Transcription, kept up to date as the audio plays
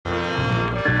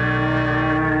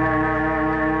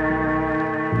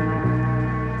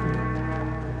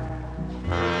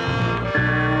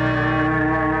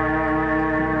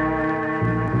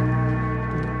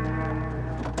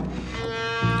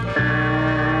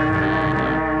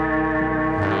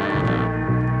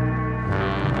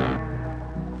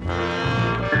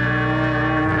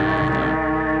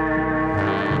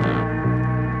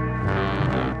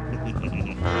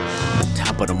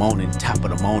of the morning, top of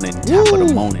the morning, top of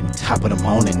the morning, top of the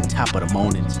morning, top of the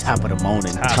morning, top of the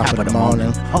morning, top of the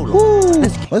morning. Hold on.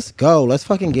 Let's go. Let's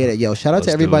fucking get it. Yo, shout out Let's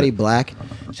to everybody do it. black.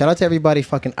 Shout out to everybody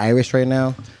fucking Irish right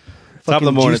now. Top of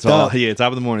the morning juiced to all. up. Yeah,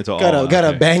 top of the morning to all. Got a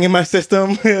Okay. bang in my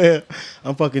system.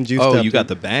 I'm fucking juiced up. Oh, you got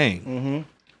dude. the bang.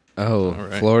 Oh,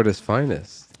 right. Florida's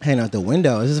finest. Hang out the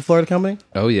window. Is this a Florida company?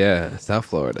 Oh yeah, South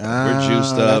Florida. We're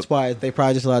juiced up. That's why they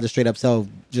probably just allowed to straight up sell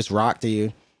just rock to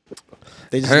you.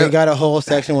 They got a whole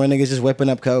section where niggas just whipping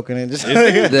up coke and it just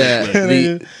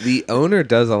The owner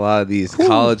does a lot of these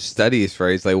college studies for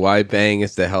it. He's like, why bang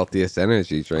is the healthiest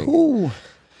energy drink? Ooh.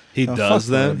 He Oh, does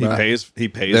fuck them. that, bro. He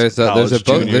pays. There's a college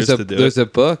book. juniors to do There's it. a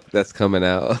book that's coming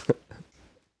out.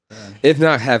 If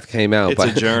not, have came out It's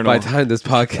a journal. by the time this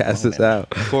podcast is out.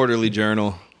 Quarterly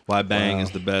journal. Why bang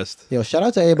is the best. Yo, shout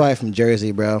out to everybody from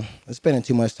Jersey, bro. I'm spending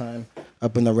too much time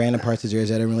up in the random parts of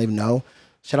Jersey I didn't really even know.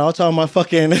 Shout out to all my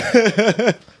fucking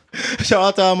shout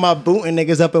out to all my booting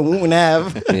niggas up in Wooten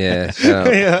Ave. Yeah, shout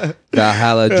out. Yeah.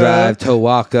 Valhalla Drive,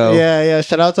 Towacco. Yeah.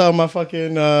 Shout out to all my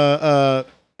fucking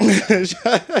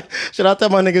shout out to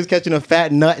my niggas catching a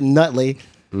fat nut in Nutley.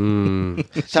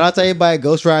 Shout out to everybody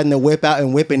ghost riding the whip out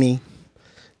in Whippany.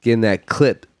 Getting that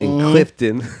clip in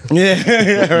Clifton.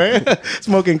 Yeah, right.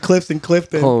 Smoking clips in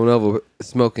Clifton. Pulling over,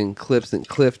 smoking clips in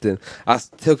Clifton. I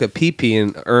took a pee-pee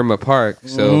in Irma Park,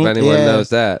 so if anyone knows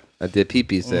that, I did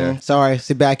pee-pees there. Sorry, it's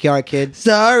the backyard kid.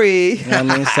 Sorry. You know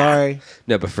what I mean, sorry.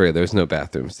 No, but for real, there's no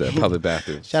bathrooms there, public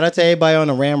bathrooms. Shout out to everybody on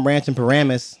the Ram Ranch in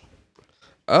Paramus.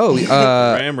 Oh,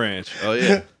 Ram Ranch. Oh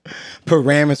yeah.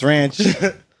 Paramus Ranch.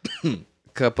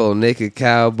 couple naked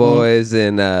cowboys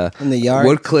in the yard.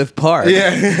 Woodcliff Park.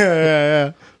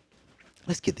 Yeah.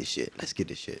 Let's get this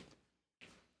shit.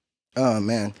 Oh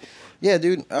man, yeah,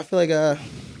 dude. I feel like got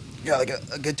like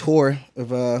a good tour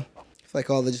of I feel like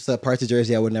all the just parts of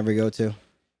Jersey I would never go to.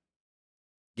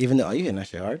 Even though you hitting that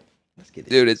shit hard. Let's get it.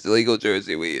 Dude, it's legal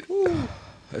Jersey weed.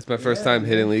 That's my first time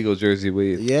hitting legal Jersey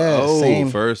weed. Yeah, Oh, same.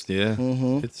 first, yeah.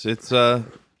 Mhm. It's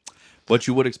what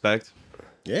you would expect.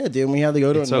 Yeah, dude. We had to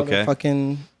go to It's another okay.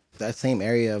 fucking that same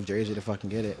area of Jersey to fucking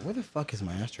get it. Where the fuck is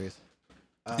my ashtrays?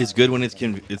 It's good when it's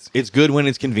good when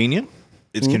it's convenient.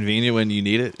 It's convenient when you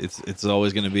need it. It's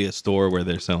always going to be a store where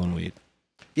they're selling weed.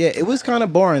 Yeah, it was kind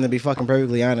of boring to be fucking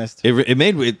perfectly honest. It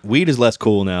made weed is less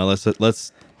cool now.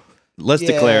 Let's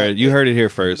declare it. You heard it here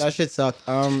first. That shit sucked.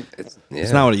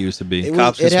 It's not what it used to be. It was-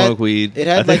 Cops can it had- smoke weed. it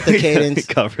had, I like, the think cadence.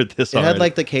 We covered this It already. had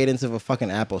like the cadence of a fucking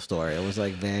Apple store. It was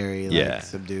like very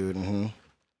subdued.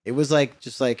 It was like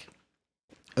just like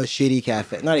a shitty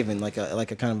cafe, not even like a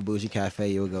kind of bougie cafe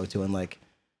you would go to, and like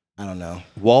I don't know.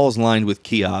 walls lined with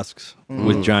kiosks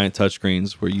with giant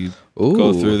touchscreens where you go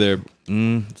Ooh. through there.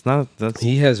 It's not. That's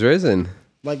He has risen.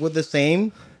 Like with the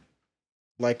same,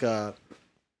 like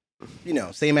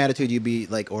same attitude you'd be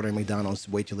like ordering McDonald's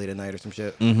way too late at night or some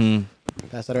shit.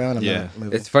 Pass that around. I'm Yeah. not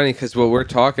moving. It's funny because what we're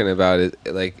talking about is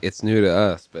like it's new to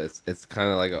us, but it's kind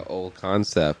of like an old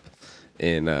concept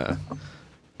in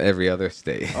every other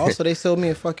state. Also, they sold me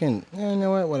a fucking. You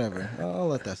know what? Whatever. I'll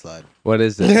let that slide. What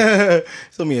is it?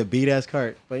 Sold me a beat ass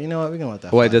cart, but you know what? We're gonna let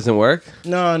that. Why it slide. doesn't work?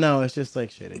 No, it's just like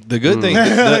shitty. the good thing.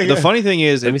 The funny thing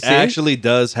is, Let me it see. actually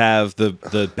does have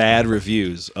the bad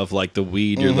reviews of like the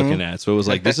weed you're looking at. So it was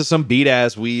like, this is some beat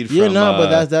ass weed from Yeah, no,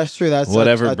 but that's true. That's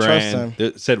whatever I trust brand. them.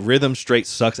 It said Rhythm Straight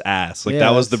sucks ass. Like Yeah,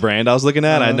 that was the that's- brand I was looking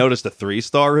at. I noticed a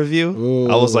 3-star review.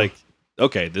 I was Ooh. like,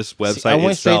 okay, this website See, I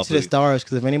went straight itself. to the stars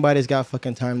because if anybody's got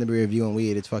fucking time to be reviewing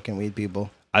weed, it's fucking weed people.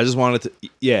 I just wanted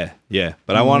to,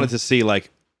 but I wanted to see like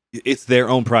it's their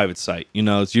own private site. You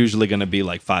know, it's usually going to be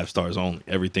like 5 stars only.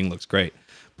 Everything looks great,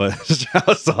 but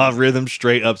I saw Rhythm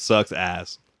Straight up sucks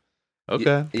ass.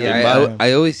 Okay, Yeah,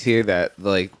 I always hear that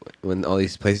like when all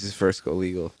these places first go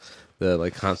legal, the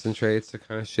like concentrates are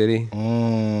kind of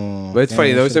shitty. But it's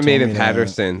funny; those are made in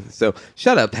Patterson. So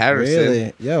shut up, Patterson.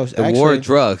 Really? Yo, The war of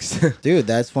drugs. dude,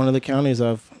 that's one of the counties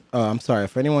of. Oh, I'm sorry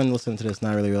for anyone listening to this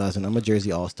not really realizing I'm a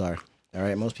Jersey all star. All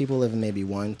right, most people live in maybe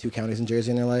 1-2 counties in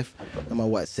Jersey in their life. I'm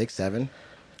a 6, 7,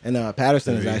 and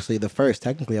Patterson is actually the first.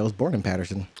 Technically, I was born in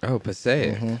Patterson. Oh,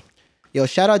 Passaic. Yo,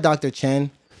 shout out Dr. Chen.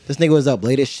 This nigga was up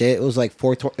late as shit. It was like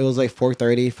 4:30,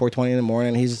 4:20 in the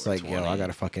morning. He's just like, yo, I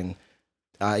gotta fucking.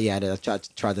 I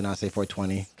tried to not say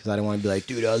 4:20 because I didn't want to be like,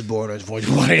 dude, I was born on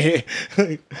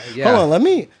 4:20. Yeah. Hold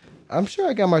on, I'm sure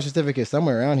I got my certificate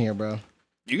somewhere around here, bro.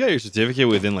 you got your certificate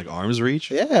within like arm's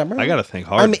reach. Yeah, bro. I gotta think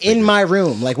hard. I'm to figure in my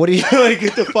room. Like, what do you like?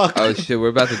 Get the fuck. Oh shit, we're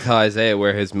about to tell Isaiah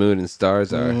where his moon and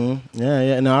stars are.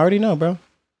 Yeah. No, I already know, bro. What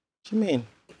you mean?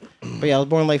 But yeah, I was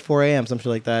born like 4 a.m. Some shit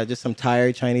like that. Just some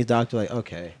tired Chinese doctor. Like,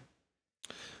 okay,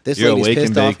 this You're lady's awake and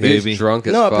pissed off. baked, He's baby. drunk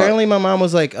as No, fuck. apparently my mom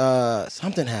was like,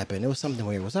 something happened. It was something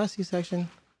weird. Was that a C-section?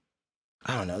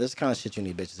 I don't know. This is the kind of shit you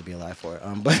need bitches to be alive for.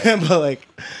 But like,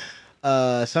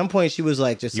 at some point she was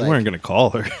like, just You like, weren't gonna call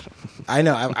her. I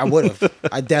know, I would have.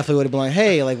 I definitely would have been like,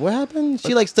 hey, like, what happened?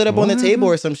 She like stood up on the table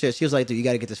or some shit. She was like, dude, you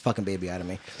got to get this fucking baby out of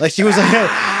me. Like she was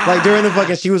like during the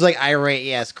fucking, she was like irate,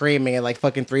 yeah, screaming at like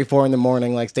fucking 3-4 in the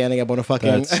morning, like standing up on a fucking.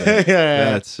 That's sick.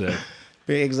 That's sick.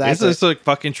 Exactly. It's just a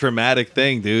fucking traumatic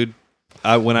thing, dude.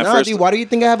 When I first, dude, why do you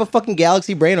think I have a fucking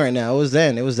galaxy brain right now? It was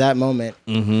then. It was that moment.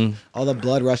 Mm-hmm. All the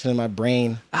blood rushing in my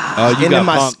brain. Oh, you into got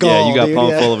my pumped. skull, Yeah, you got dude,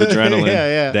 pumped yeah. full of adrenaline,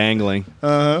 Yeah. dangling.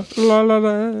 La, la,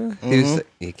 la.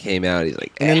 He came out. He's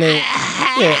like, And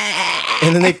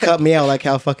then they cut me out like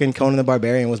how fucking Conan the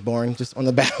Barbarian was born, just on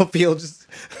the battlefield, just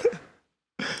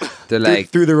they're like,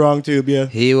 through the wrong tube. Yeah.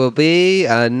 he will be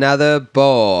another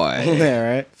boy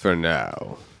Yeah, right. for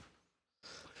now.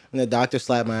 And the doctor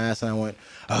slapped my ass, and I went,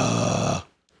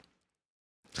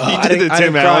 He did the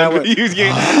Tim Allen. He was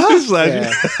like,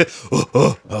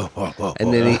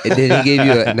 And then he gave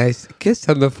you a nice kiss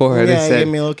on the forehead Yeah, and he said, gave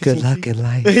me a little good kissy luck in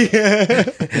life.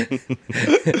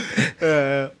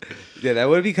 Yeah, that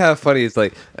would be kind of funny. It's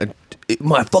like,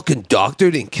 my fucking doctor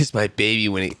didn't kiss my baby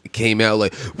when it came out.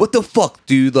 Like, what the fuck,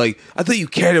 dude? Like, I thought you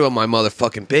cared about my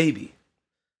motherfucking baby.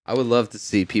 I would love to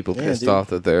see people pissed off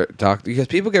that their doctor, because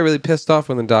people get really pissed off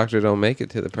when the doctor don't make it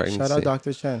to the pregnancy. Shout out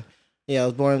Dr. Chen. Yeah,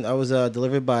 I was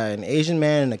delivered by an Asian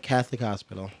man in a Catholic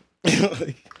hospital.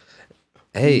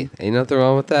 Hey, ain't nothing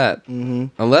wrong with that. Mm-hmm.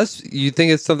 Unless you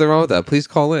think it's something wrong with that, please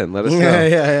call in. Let us know.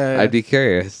 Yeah. I'd be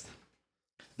curious.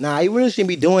 Nah, you really shouldn't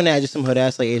be doing that. Just some hood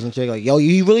ass like Asian chick. Like, yo,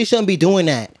 you really shouldn't be doing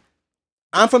that.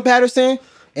 I'm from Patterson,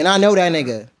 and I know that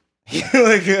nigga.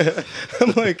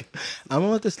 I'm gonna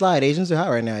let this slide. Asians are hot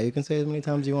right now. You can say it as many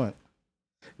times as you want.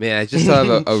 Man, I just thought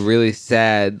of a really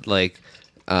sad, like,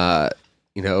 lost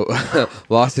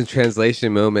in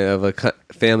translation moment of a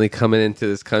family coming into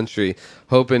this country,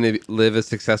 hoping to live a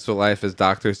successful life as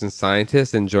doctors and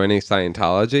scientists and joining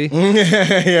Scientology.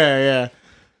 Yeah.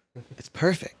 It's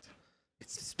perfect.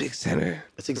 It's this big center.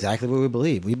 That's exactly what we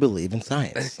believe. We believe in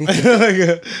science.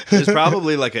 there's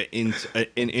probably like an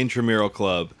intramural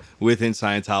club within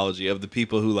Scientology of the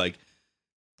people who like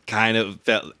kind of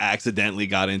accidentally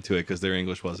got into it because their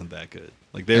English wasn't that good.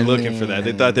 Like they're looking for that.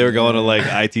 They thought they were going to like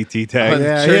ITT tag.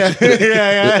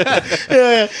 Yeah.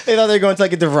 They thought they were going to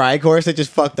like a DeVry course. They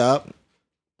just fucked up.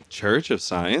 Church of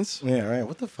Science. Yeah, right.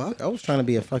 What the fuck? I was trying to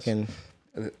be a fucking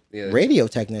Yeah, radio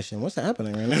technician. What's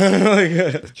happening right now?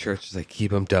 the church is like,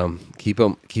 keep them dumb. Keep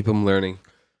them learning.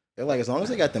 They're like, as long as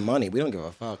they got the money, we don't give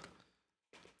a fuck.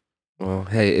 Well,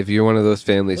 hey, if you're one of those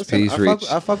families, Listen, please reach.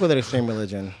 I fuck with an extreme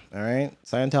religion. All right,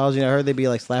 Scientology. I heard they be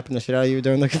like slapping the shit out of you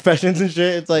during the confessions and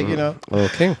shit. It's like you know,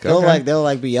 Okay. they'll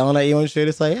like be yelling at you and shit.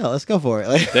 It's like, yeah, let's go for it.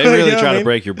 Like They really you know try what I to mean?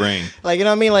 break your brain. Like you know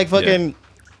what I mean? Like fucking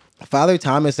Father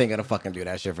Thomas ain't gonna fucking do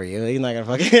that shit for you. He's not gonna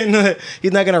fucking.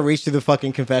 He's not gonna reach to the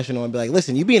fucking confessional and be like,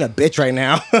 listen, you being a bitch right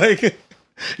now. Like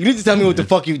you need to tell me what the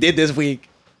fuck you did this week.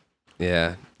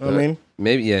 Yeah. You know what I mean?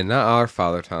 Maybe, not our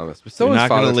Father Thomas, but They're someone's not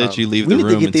going Father to let Thomas. you leave We the need to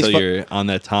room get these until you're on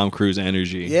that Tom Cruise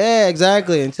energy. Yeah,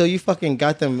 exactly. Until you fucking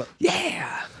got them.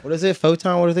 Yeah. What is it?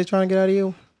 Photon? What are they trying to get out of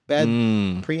you? Bad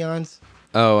Mm. prions?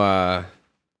 Oh,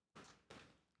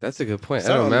 that's a good point. I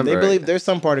don't remember. They believe there's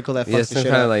some particle that fucks the some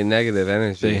shit kind of up. like negative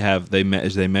energy.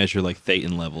 They measure like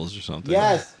thetan levels or something.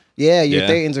 Yes. Yeah, your Yeah.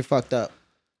 thetans are fucked up.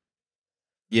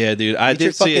 Yeah, dude. I Get your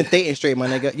did see fucking it. thetan straight, my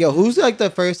nigga. Yo, who's like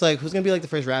the first who's gonna be like the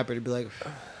first rapper to be like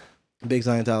big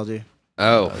Scientology?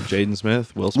 Oh, Jaden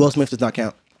Smith, Will Smith. Will Smith does not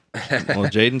count. Well,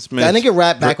 Jaden Smith. That nigga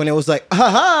rap back when it was like,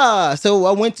 haha, so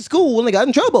I went to school and I got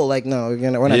in trouble. Like, no, we're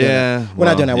not doing that. We're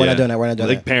not doing that. We're not doing that. We're not doing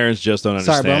I think that. parents just don't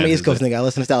understand. Sorry, bro. I'm an East is Coast that- nigga. I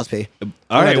listen to Styles P.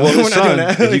 All right, We're well, not his doing son,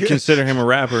 that. if you consider him a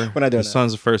rapper, We're not doing his that.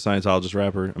 son's the first Scientologist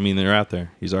rapper. I mean, they're out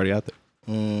there. He's already out there.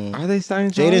 are they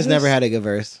Scientologists? Jaden's never had a good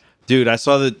verse. Dude, I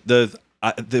saw the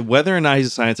whether or not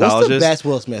he's a Scientologist What's the best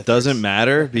Will Smith doesn't verse?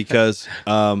 matter because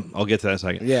I'll get to that in a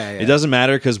second. Yeah. It doesn't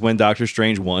matter because when Doctor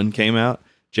Strange 1 came out,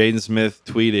 Jaden Smith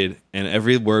tweeted and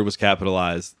every word was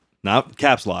capitalized, not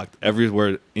caps locked. Every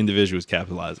word individual was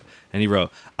capitalized. And he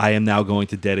wrote, I am now going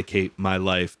to dedicate my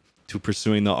life to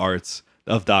pursuing the arts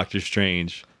of Doctor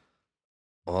Strange.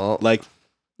 Well, Like,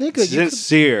 Nigga, you could-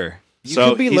 sincere. you So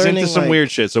could be he's learning, into some like-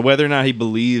 weird shit. So whether or not he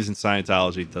believes in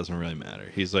Scientology doesn't really matter.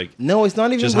 He's like, No, it's not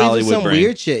even Just believes in Hollywood some brain.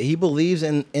 weird shit. He believes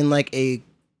in like a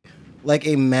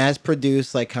mass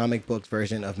produced like comic book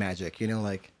version of magic. You know,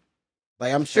 like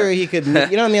I'm sure he could. You know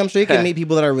what I mean? I'm sure he could meet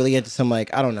people that are really into some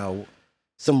like I don't know,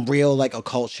 some real like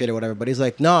occult shit or whatever. But he's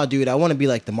like, no, dude, I want to be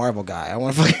like the Marvel guy. I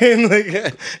want to fucking like, you know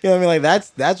what I mean? Like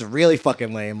that's really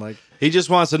fucking lame. Like He just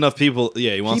wants enough people.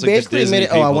 Yeah, he wants he like the basically Disney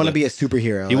admitted, people I want to to- be a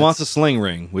superhero. He wants a sling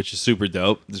ring, which is super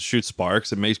dope. It shoots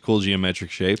sparks. It makes cool geometric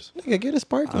shapes. Nigga, get a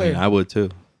sparkler. I mean, I would too.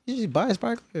 You just buy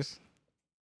sparklers.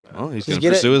 Well, he's Just gonna get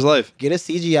it- pursue his life. Get a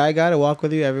CGI guy to walk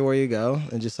with you everywhere you go,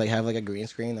 and just like have like a green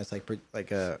screen that's like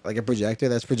a projector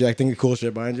that's projecting cool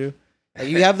shit behind you. Like,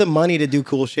 you have the money to do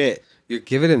cool shit. You're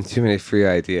giving him too many free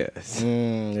ideas.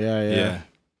 Yeah.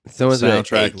 Someone's like,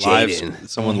 Soundtrack "Hey, live. Jaden."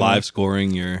 Someone live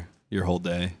scoring your whole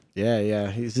day. Yeah.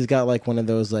 He's got like one of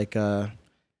those like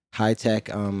high tech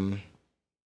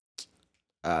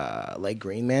like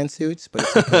Green Man suits, but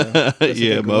it's like it's like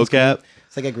a green mocap. screen.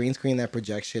 It's like a green screen that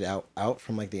projects shit out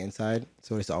from like the inside,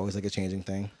 so it's always like a changing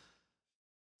thing.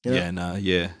 You know? Yeah, nah,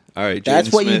 yeah. All right, That's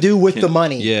Jaden what you Smith do with can- the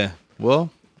money. Yeah. Well,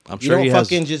 I'm You sure don't he has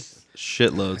fucking just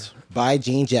shitloads. buy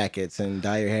jean jackets and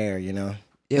dye your hair, you know?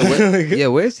 Yeah,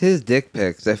 where's his dick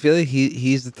pics? I feel like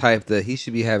he's the type that he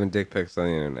should be having dick pics on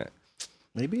the internet.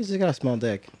 Maybe he's just got a small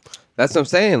dick. That's what I'm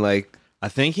saying. Like, I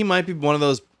think he might be one of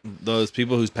those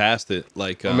people who's past it.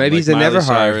 Like Or maybe like he's a Miley never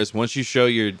hard. Cyrus. Once you show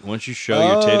your Oh,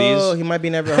 titties, he might be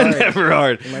never hard. never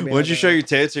hard. He might be Once you never show hard. your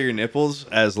tits or your nipples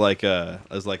as like a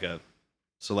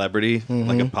celebrity,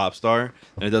 like a pop star,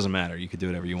 and it doesn't matter. You could do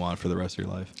whatever you want for the rest of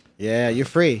your life. Yeah, you're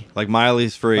free. Like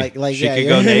Miley's free. Like, she yeah, could you're-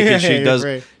 go naked. She you're does.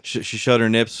 free. She showed her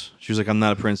nips. She was like, "I'm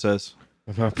not a princess."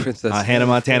 my princess. Hannah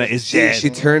Montana is dead. She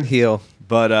turned heel.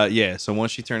 But yeah, so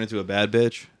once she turned into a bad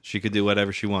bitch, she could do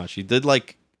whatever she wants. She did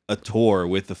like a tour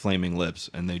with the Flaming Lips,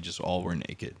 and they just all were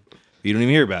naked. You don't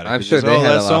even hear about it. I'm It's sure just, they had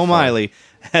a that's lot so of fun. Miley.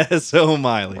 That's so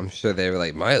Miley. I'm sure they were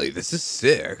like, Miley, this is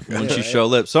sick. Once you show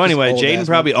lips. So anyway, old Jaden ass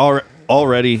probably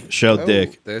already showed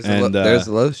dick. There's and there's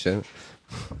lotion.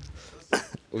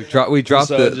 We dropped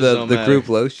So it just the don't group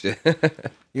matter. lotion.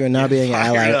 You're not being an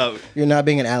Fire it ally. up. You're not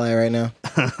being an ally right now.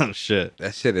 Oh shit.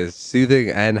 That shit is soothing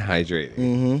and hydrating.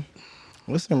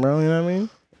 Mm-hmm. Listen, bro, you know what I mean?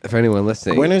 If anyone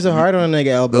listening, Winners are hard on a nigga the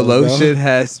elbows, lotion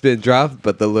has been dropped,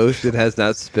 but the lotion has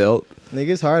not spilt. bro.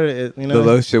 Niggas hard, you know? The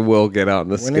lotion will get out in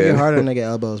the When skin. nigga hard on nigga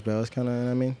elbows, bro. It's kind of, you know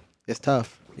what I mean? It's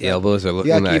tough. The elbows are You looking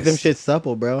gotta nice. keep them shit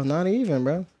supple, bro. Not even,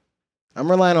 bro. I'm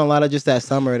relying on a lot of just that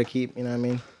summer to keep, you know what I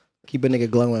mean? Keep a nigga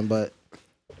glowing, but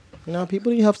you know,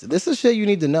 people need help. This is shit you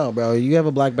need to know, bro. You have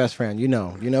a black best friend. You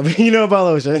know about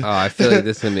lotion. Oh, I feel like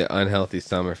this is gonna be an unhealthy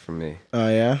summer for me. Oh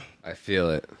yeah. I feel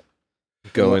it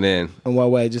going in. In what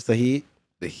way? Just the heat.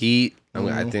 The heat. I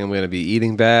think I'm gonna be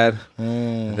eating bad. I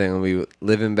Mm. think I'm gonna be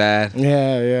living bad.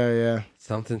 Yeah.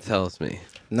 Something tells me.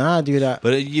 Nah, dude.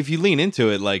 But if you lean into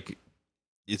it, like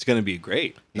it's gonna be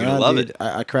great. You're Nah, gonna love dude, it.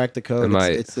 I cracked the code. Am I-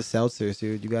 It's the seltzers,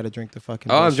 dude. You got to drink the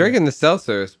fucking. Oh, I'm bullshit. drinking the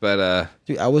seltzers, but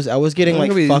Dude, I was getting I'm like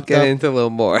gonna be fucked getting up. into a little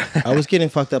more. I was getting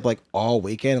fucked up like all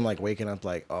weekend and like waking up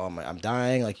like, oh my, I'm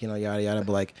dying, like, you know, yada yada.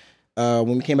 But like,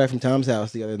 when we came back from Tom's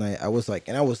house the other night, I was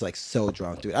like so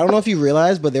drunk, dude. I don't know if you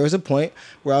realized, but there was a point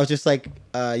where I was just like,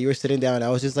 you were sitting down, and I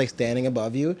was just like standing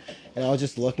above you, and I was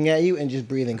just looking at you and just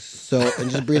breathing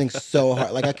so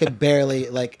hard, like I could barely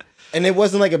like, and it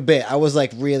wasn't like a bit. I was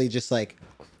like really just like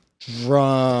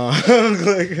drunk,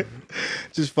 like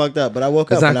just fucked up. But I woke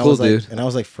That's up not and I cool, was like, dude. and I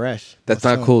was like fresh. That's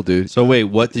I was not so- cool, dude. So wait,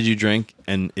 what did you drink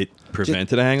and it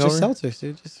prevented a hangover? Just seltzers,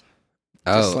 dude. Just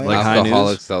Oh, like High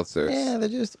alcoholic News? seltzers. yeah, they're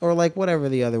just or like whatever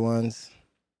the other ones.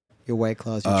 Your White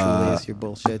Claws, your Trulies, your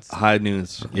bullshits. High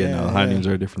Noons. Yeah, High yeah. Noons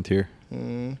are a different tier.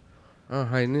 Mm. Oh,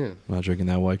 high noon. I'm not drinking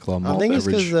that White Claw I malt think it's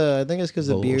beverage. because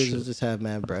the beers Bullshit. just have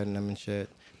mad bread in them and shit.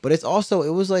 But it's also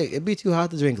it was like it'd be too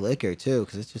hot to drink liquor too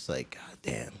because it's just like god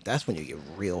damn. That's when you get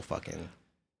real fucking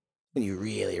when you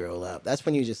really roll up. That's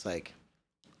when you just like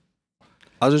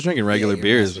I was just drinking regular you're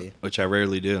beers, nasty. which I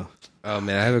rarely do. Oh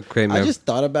man, I have a great I memory. just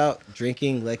thought about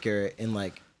drinking liquor in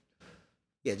like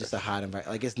just a hot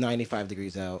environment. Like it's 95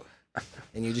 degrees out,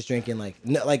 and you're just drinking like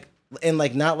no, like and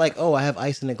like not like oh I have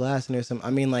ice in a glass and there's some. I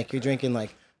mean like you're drinking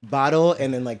like bottle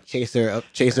and then like chaser of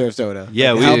soda.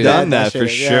 Yeah, Like, how we've bad done that for shit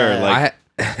is. sure. Yeah. Like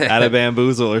out of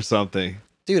bamboozle or something.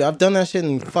 Dude, I've done that shit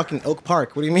in fucking Oak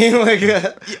Park. What do you mean? Like,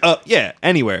 Yeah,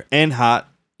 anywhere and hot.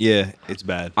 Yeah, it's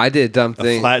bad. I did a dumb A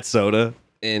thing flat soda.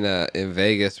 in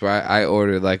Vegas where I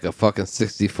ordered like a fucking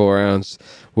 64-ounce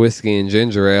whiskey and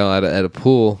ginger ale at a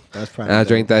pool. That's probably And I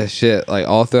drank that shit like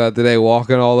all throughout the day,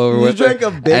 walking all over You with drank it.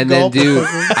 a big and gulp? then, dude,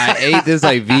 I ate this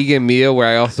like vegan meal where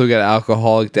I also got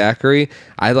alcoholic daiquiri.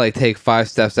 I'd like take 5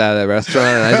 steps out of the restaurant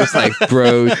and I just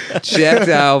like checked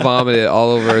out, vomited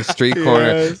all over a street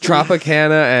corner. Yes.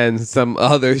 Tropicana and some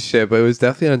other shit, but it was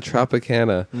definitely on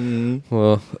Tropicana. Mm-hmm.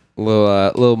 Well,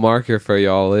 little marker for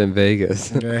y'all in Vegas.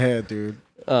 Go ahead, dude.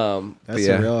 But That's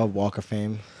yeah. a real walk of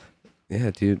fame. Yeah,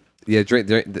 dude.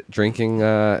 drinking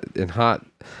and hot.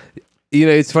 You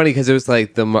know, it's funny because it was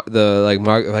like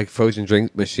the frozen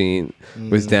drink machine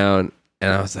was down,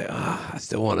 and I was like, I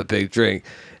still want a big drink.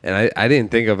 And I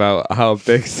didn't think about how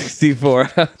big 64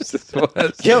 ounces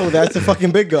was. Yo, that's a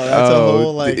fucking big girl. That's a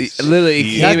whole like. Literally,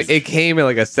 it came in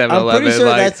like a 7-Eleven. I'm pretty sure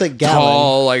like, that's a gallon.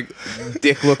 Tall, like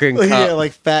dick-looking cup. Yeah,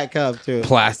 like fat cup too.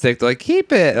 Plastic. They're like,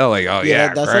 keep it. Oh, like,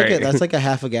 yeah, that's great. that's like a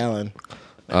half a gallon.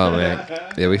 Oh man,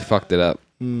 yeah, we fucked it up.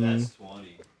 That's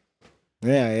 20.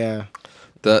 Yeah.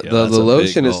 The that's a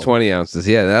lotion big is gulp. 20 ounces.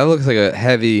 Yeah, that looks like a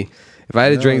heavy. If I had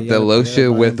to drink the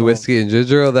lotion with whiskey and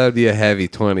ginger ale, that would be a heavy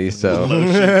 20. So I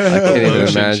can't even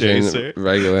Lotion imagine chaser.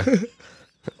 regular.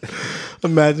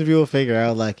 Imagine people figure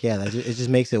out like, yeah, it just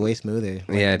makes it way smoother. Like,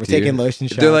 Yeah, we're dude. taking lotion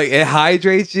shots. They're like, it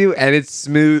hydrates you and it's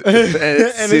smooth and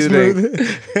it's and soothing.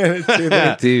 and it's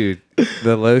soothing. Dude,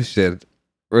 the lotion.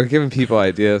 We're giving people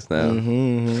ideas now.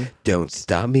 Mm-hmm. Don't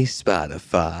stop me,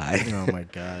 Spotify. Oh my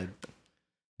god.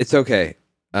 It's okay.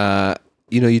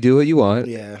 You do what you want.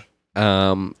 Yeah.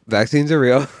 Vaccines are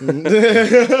real.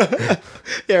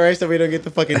 Yeah, right. So we don't get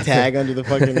the fucking tag under the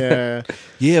fucking.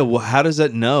 Yeah, well, how does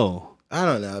that know? I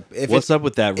don't know. If What's it's, up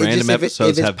with that? it Random just- if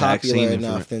episodes it's have popular vaccine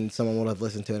enough, information. then someone will have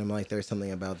listened to it. And I'm like, there's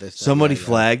something about this. that, Somebody yeah.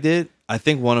 flagged it. I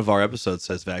think one of our episodes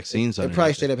says vaccines on It it.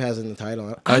 probably straight up has it in the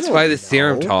title. That's why the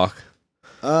serum talk.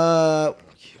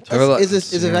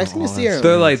 Is it vaccine or serum?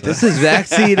 They're like, this is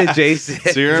vaccine adjacent.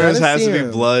 Serum Is that a has to be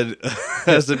serum? blood.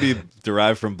 Has to be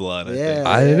derived from blood. I Yeah. think.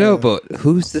 I don't know, but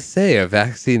who's to say a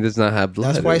vaccine does not have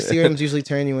blood? That's why in it? serums usually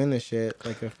turn you into shit,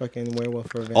 like a fucking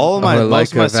werewolf or a vampire. All of my Or most like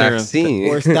of my a serum. vaccine.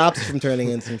 or stops from turning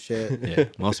in some shit. Yeah,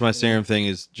 most of my serum thing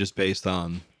is just based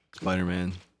on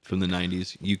Spider-Man from the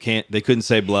 '90s. You can't. They couldn't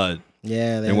say blood.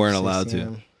 Yeah, They weren't just say allowed to.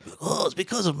 serum. Oh, it's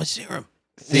because of my serum.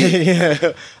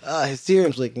 Yeah, his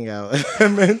serum's leaking out. That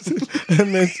meant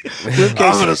ribcage.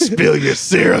 I'm gonna spill your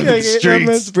serum in the That streets.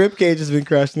 meant ribcage has been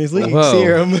crushed and he's leaking Whoa.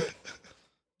 serum.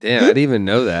 Damn, I didn't even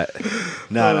know that.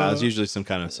 No, it's usually some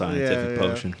kind of scientific yeah.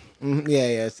 potion.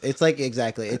 Yeah. It's like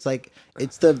exactly. It's like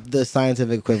it's the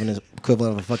scientific equivalent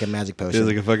of a fucking magic potion. It's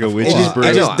like a fucking It witch's just, brew.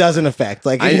 it just doesn't affect.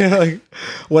 Like, you know, like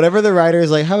whatever the writer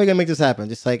is like, how are we gonna make this happen?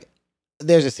 Just like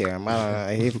there's a serum.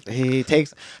 I don't know. He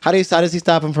takes how does he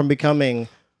stop him from becoming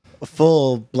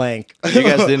full blank? You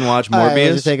guys didn't watch All right, let's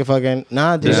Morbius? just take a fucking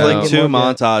dude. There's No. like two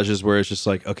Morbius. montages where it's just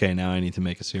like, okay, now I need to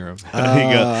make a serum. I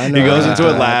he know. goes into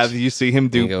a Ah. lab. You see him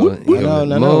do. You go, whoop, you whoop. go,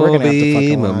 No, we're gonna have to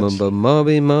fucking watch.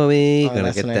 Moby, Oh, gonna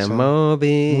that's get the that next one.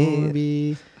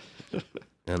 Moby.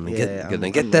 Gonna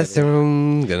get that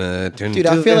serum. Gonna turn. Dude,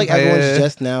 into I feel like vampire. everyone's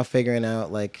just now figuring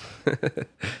out like.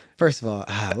 First of all,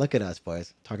 look at us,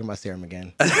 boys, talking about serum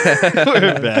again.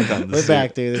 We're back on the We're serum.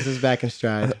 back, dude. This is back in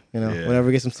stride. You know, Yeah. whenever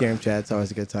we get some serum chat, it's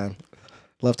always a good time.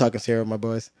 Love talking serum, my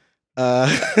boys.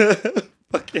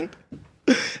 Fucking.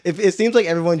 It seems like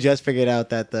everyone just figured out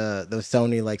that the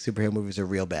Sony like superhero movies are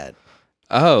real bad.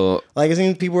 Oh, Like it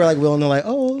seems people were like willing to like,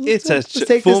 oh, It's let's a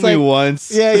take fool this, me like,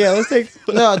 once. Yeah, let's take.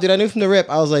 No, dude, I knew from the rip.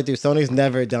 I was like, dude, Sony's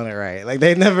never done it right. Like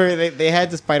they had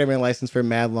the Spider-Man license for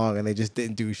mad long, and they just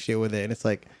didn't do shit with it. And it's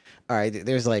like, all right,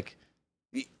 there's like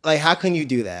how can you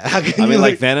do that? How can I mean, you,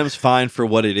 like Venom's fine for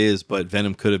what it is, but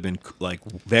Venom could have been like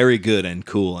very good and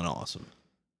cool and awesome.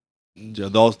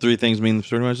 Those three things mean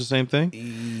pretty much the same thing.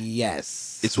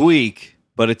 yes, It's weak,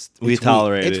 but we It's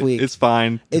tolerate weak. It's it. weak. It's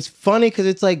fine. It's funny because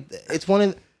it's like it's one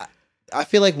of. I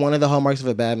feel like one of the hallmarks of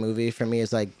a bad movie for me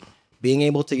is like being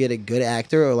able to get a good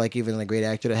actor or like even a great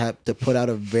actor to have to put out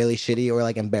a really shitty or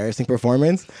like embarrassing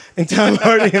performance. And Tom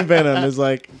Hardy and Venom is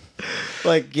like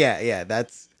yeah,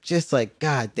 that's just like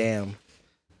god damn.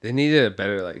 they needed a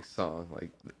better like song. Like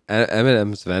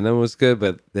Eminem's Venom was good,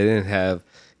 but they didn't have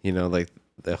like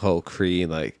the whole Creed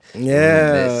like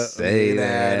Yeah, say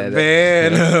that.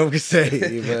 Venom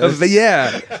save us. But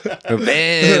yeah,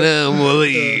 Venom will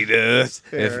lead us.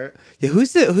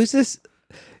 Who's this?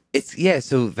 It's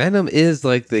so Venom is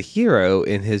like the hero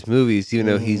in his movies, even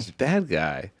though he's a bad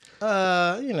guy.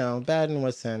 Bad in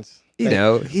what sense?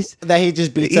 He's That he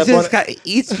just beats he up on. just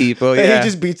eats people. That Yeah, he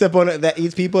just beats up on that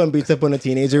eats people and beats up on a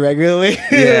teenager regularly.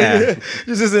 Yeah.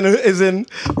 Just is in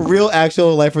real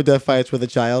actual life or death fights with a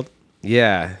child.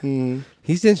 yeah.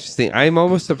 He's interesting. I'm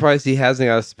almost surprised he hasn't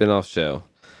got a spin-off show,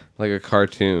 like a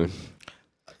cartoon.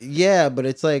 Yeah, but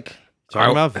it's like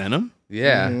Talking about Venom.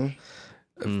 Yeah.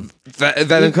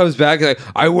 Venom comes back like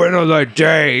I went on a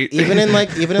date. even in like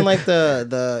the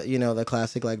the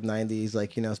classic like 90s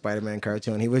like Spider-Man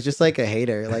cartoon, he was just like a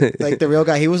hater, like the real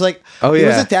guy. He was like he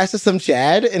was attached to some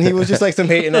Chad and he was just like some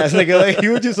hating ass nigga. Like he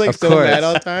was just like Of so course. mad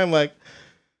all the time. Like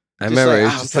I remember like, it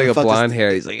was "Ah, just I'm like a trying to fuck blonde this-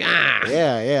 hair. He's like, ah.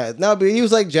 yeah. No, but he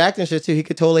was like jacked and shit too. He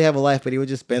could totally have a life, but he would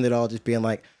just spend it all just being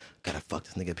like, gotta fuck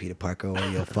this nigga Peter Parker. Or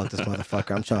yo, fuck this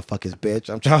motherfucker. I'm trying to fuck his bitch.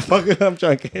 I'm trying to fuck him. I'm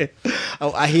trying to get.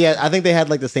 I think they had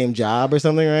like the same job or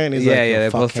something, right? And he's like, yeah,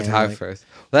 they're fuck both him. photographers.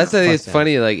 Well, that's it's that.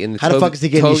 funny. Like in the How the fuck is he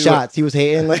getting these shots? He was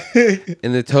hating. Like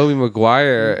in the Tobey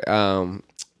Maguire,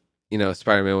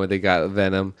 Spider-Man, where they got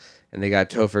Venom and they got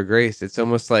Topher Grace. It's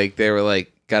almost like they were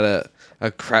like got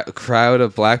a crowd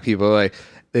of black people. Like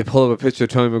they pull up a picture of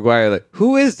Tobey Maguire. Like,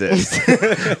 who is this?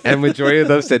 And majority of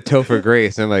them said Topher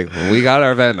Grace. And I'm like, well, we got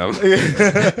our Venom.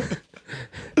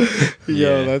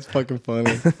 Yo, that's fucking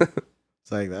funny.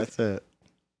 It's like that's it.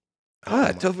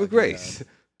 Topher Grace. God.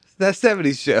 That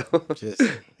 70s show. Just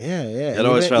yeah.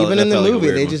 Even in the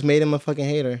movie, they just made him a fucking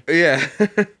hater. Yeah.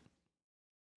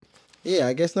 Yeah,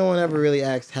 I guess no one ever really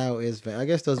asked how is Venom. I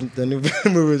guess the new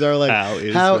Venom movies are like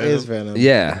how is Venom?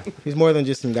 Yeah. He's more than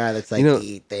just some guy that's like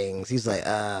eat things. He's like,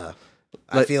 I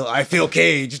feel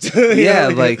caged. Yeah,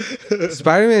 like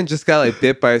Spider-Man just got like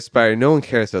bit by a spider. No one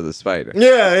cares about the spider.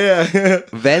 Yeah.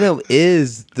 Venom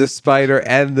is the spider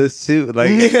and the suit. Like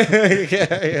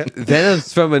yeah.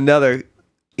 Venom's from another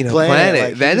planet.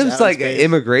 Like, Venom's like an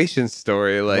immigration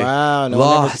story. Like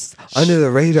lost under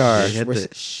the radar. We're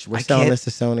selling this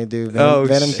to Sony, dude.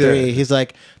 Venom 3. He's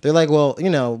like, they're like, well, we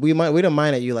don't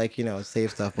mind that you like, save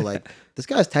stuff, but like this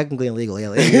guy's technically an illegal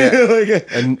alien. Yeah.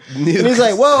 And he's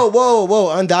like, whoa,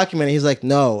 undocumented. He's like,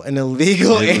 no, an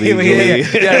illegal alien.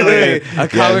 Yeah, literally. A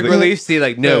comic relief scene.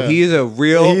 Like, no, he's a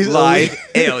real live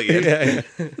alien.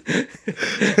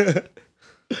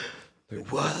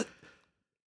 What?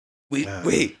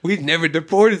 Wait, we've never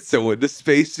deported someone to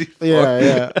space before.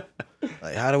 Yeah.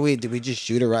 Like, did we just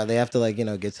shoot a rocket? They have to like,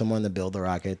 get someone to build the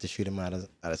rocket to shoot him out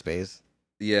of space.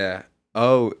 Yeah.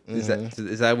 Oh, is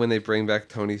that when they bring back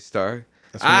Tony Stark?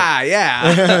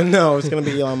 Yeah. No, it's gonna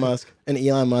be Elon Musk, an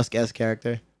Elon Musk-esque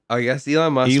character. Oh, I guess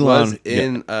Elon Musk was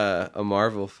in a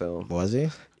Marvel film. Was he?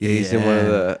 Yeah, he's in one of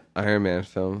the Iron Man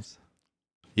films.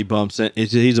 He bumps in.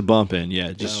 He's a bump in.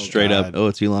 Yeah, just straight up. Oh,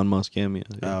 it's Elon Musk cameo.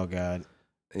 Yeah. Oh God.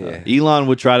 Yeah. Elon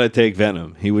would try to take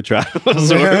Venom. He would try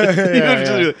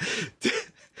to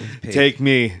take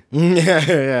me.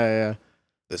 Yeah.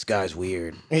 This guy's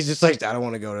weird. He's just like, I don't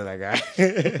want to go to that guy.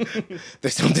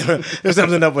 There's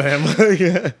something up with him.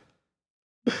 Yeah.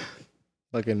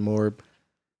 Fucking Morb.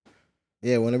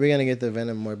 Yeah, when are we gonna get the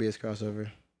Venom Morbius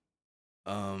crossover?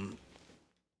 I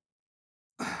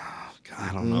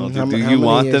don't know. Do you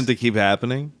want them to keep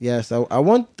happening? Yes, I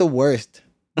want the worst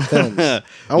films. I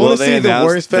want to see the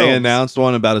worst films. They announced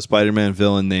one about a Spider-Man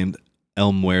villain named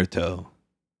El Muerto.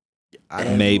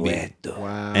 Maybe.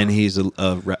 Wow. And he's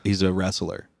a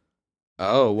wrestler.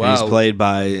 Oh wow. He's played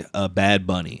by Bad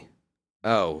Bunny.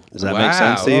 Oh, does that make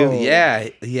sense to you? Oh. Yeah,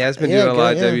 he has been doing a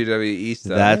lot of WWE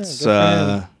stuff.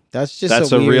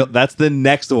 That's the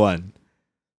next one.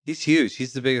 He's huge.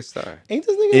 He's the biggest star. Ain't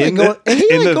this nigga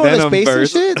going to space and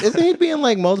shit? Isn't he being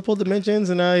like multiple dimensions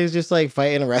and now he's just like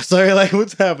fighting a wrestler? Like,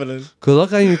 what's happening? Good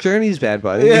luck on your journeys, Bad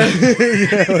Bunny. Yeah.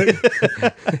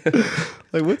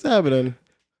 Like, what's happening?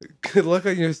 Good luck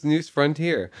on your new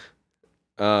frontier.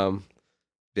 Man,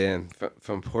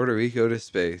 from Puerto Rico to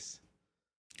space.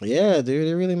 Yeah, dude,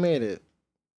 they really made it.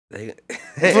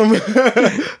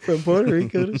 From Puerto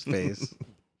Rico to space.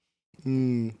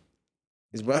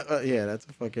 Yeah, that's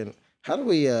a fucking. How do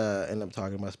we end up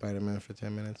talking about Spider-Man for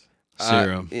 10 minutes?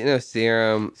 Serum.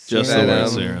 Serum. Just Venom. the way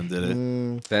Serum did it.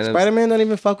 Spider-Man don't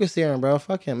even fuck with Serum, bro.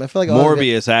 Fuck him. I feel like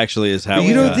Morbius actually is how. But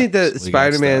you don't think that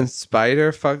Spider-Man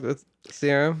spider fucked with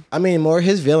Serum? I mean, more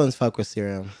his villains fuck with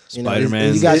Serum.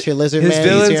 Spider-Man. You got your Lizard Man. His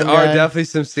villains are definitely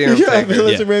some Serum.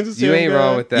 You ain't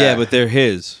wrong with that. Yeah, but they're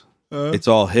his. It's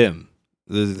all him.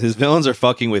 His villains are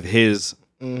fucking with his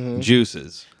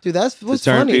juices. Dude, that's what's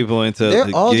to turn funny. people into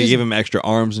give him extra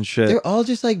arms and shit. They're all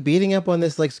just like beating up on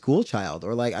this like school child,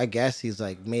 or like I guess he's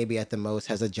like maybe at the most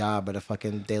has a job at a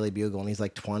fucking Daily Bugle, and he's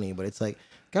like 20, but it's like,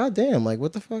 goddamn, like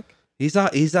what the fuck? He's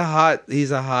a hot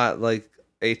like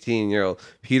 18-year-old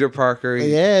Peter Parker.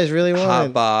 Yeah, it's really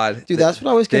hot bod. Dude, that's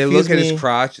what always confused me. They look at his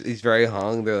crotch. He's very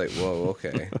hung. They're like, whoa,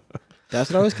 okay.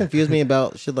 That's what always confused me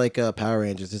about shit like Power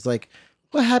Rangers. It's like,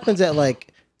 what happens at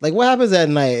what happens at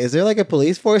night? Is there like a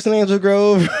police force in Angel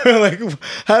Grove? Like,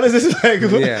 how does this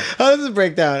how does this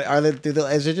break down?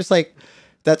 Is it just like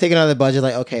that taken out of the budget?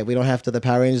 Like, okay, we don't have to. The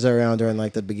Power Rangers are around during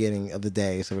like the beginning of the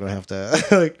day, so we don't have to.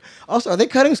 Like, also, are they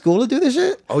cutting school to do this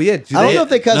shit? Oh yeah, I don't know if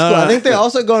they cut school. I think they're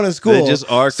also going to school. They just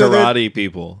are karate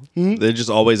people. They're just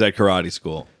always at karate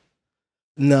school.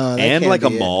 No, and like a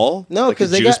mall. No,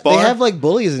 because they have like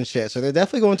bullies and shit, so they're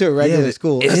definitely going to a regular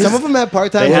school. Some of them have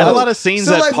part-time. They have a lot of scenes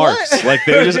at parks. Like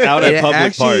they're just out at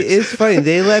public parks. It's funny.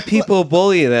 They let people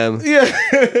bully them.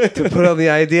 To put on the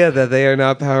idea that they are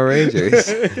not Power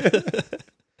Rangers.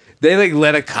 They like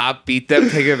let a cop beat them,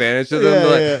 take advantage of them.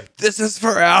 They're like, this is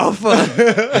for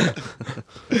Alpha.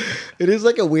 It is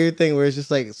like a weird thing where it's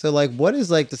just like, so like, what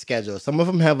is like the schedule? Some of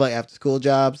them have like after school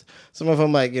jobs. Some of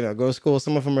them like, go to school.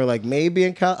 Some of them are like maybe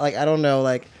in college. Like, I don't know.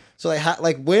 Like, so like, how,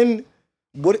 like when,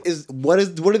 what do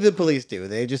the police do?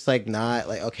 They just like not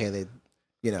like, okay, they,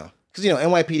 because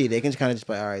NYPD, they can kind of just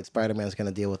be like, all right, Spider-Man's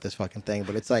gonna deal with this fucking thing,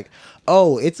 but it's like,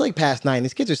 oh, it's like past 9.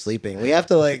 These kids are sleeping. We have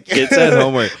to like Kids at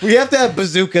homework. We have to have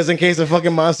bazookas in case a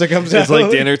fucking monster comes out. It's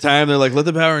like dinner time. They're like, let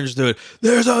the Power Rangers do it.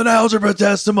 There's an algebra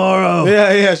test tomorrow.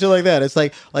 Yeah, shit like that. It's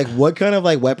like what kind of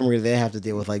like weaponry do they have to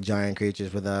deal with like giant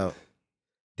creatures without?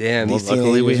 Damn. Well, these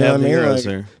luckily we teenagers, have the you know what I mean? heroes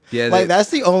Like, here. Yeah, like that's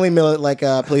the only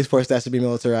police force that has to be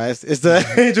militarized. It's the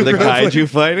Angel The Grove kaiju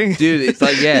fighting? dude, it's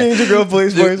like, yeah. Angel Grove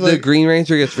police force. The Green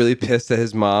Ranger gets really pissed at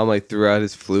his mom, like threw out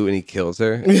his flute and he kills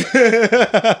her.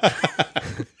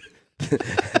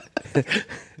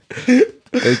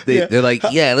 They're like,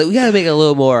 yeah, we gotta make it a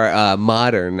little more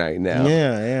modern right now.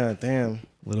 Yeah, damn.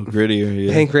 A little grittier,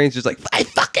 yeah. Pink Ranger's like, I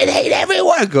fucking hate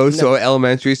everyone. Goes to an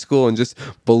elementary school and just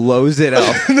blows it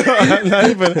up. No, I'm not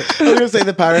even. I was gonna say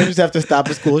the Power Rangers have to stop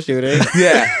a school shooting.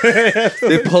 Yeah.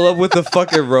 They pull up with the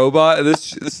fucking robot and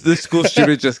this school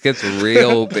shooter just gets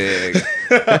real big.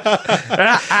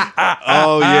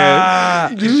 Oh yeah.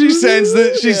 She sends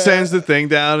the thing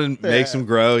down and makes him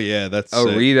grow. Yeah, that's Oh,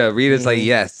 sick. Rita's like,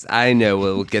 yes, I know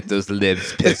what will get those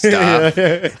libs pissed off.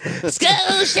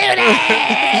 School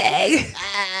shooting.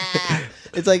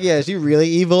 It's like, yeah, is she really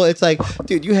evil? It's like,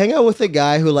 dude, you hang out with a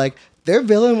guy who like their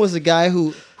villain was a guy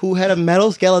who had a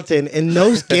metal skeleton and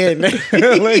no skin. Like,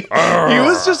 He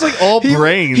was just like all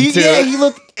brain too. Yeah, he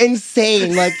looked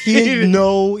insane. Like he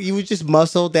was just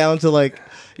muscled down to like,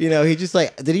 he just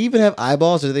like, did he even have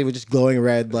eyeballs or they were just glowing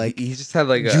red? Like He just had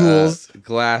like jewels, a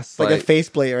glass, like a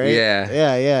faceplate, right?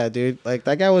 Yeah, dude. Like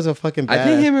that guy was a fucking badass. I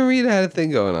think him and Rita had a thing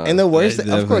going on. And the worst, They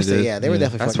of course, definitely they did. were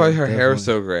definitely. That's fucking why her hair was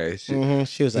definitely. so gray.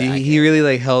 She was like, He really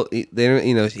like held. They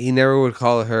don't, he never would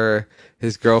call her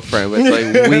his girlfriend. But it's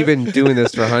like we've been doing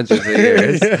this for hundreds of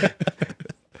years.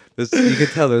 You could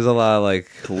tell there's a lot of like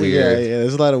weird. Yeah,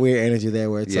 there's a lot of weird energy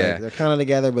there where it's Yeah. like they're kind of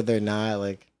together, but they're not.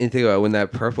 Like And think about when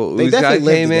that purple they ooze guy definitely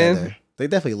lived came together. in. They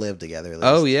definitely lived together. At least.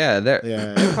 Oh yeah, they're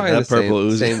probably That the purple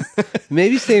ooze. same,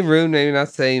 maybe same room, maybe not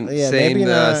same maybe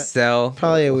not. cell,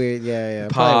 Probably a weird,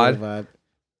 pod. probably a weird vibe.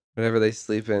 whatever they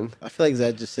sleep in. I feel like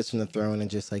Zed just sits on the throne and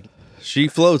just like She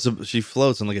floats on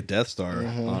like a Death Star,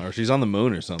 or she's on the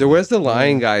moon or something. There was the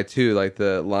lion guy too, like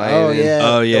the lion. oh and- yeah,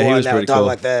 Oh, yeah, the he one was that pretty would talk cool.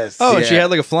 like this. Oh, and she Yeah.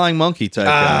 had like a flying monkey type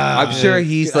guy. I'm sure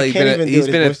he's Dude, I like can't been even do he's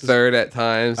it. been His a voice is- third at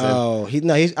times. and- Oh,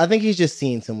 I think he's just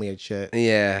seen some weird shit.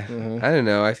 yeah, Mhm. I don't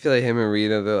know. I feel like him and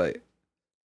Rita, they're like,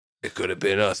 it could have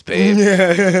been us, babe.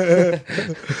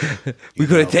 We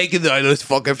could have taken those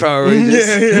fucking Power Rangers.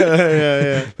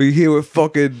 yeah. We here with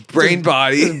fucking brain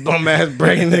body. Bum ass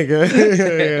brain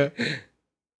nigga. yeah.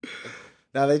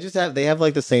 Now they have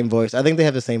like the same voice. I think they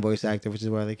have the same voice actor, which is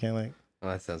why they can't like. Oh,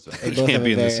 that sounds They right. both Can't have a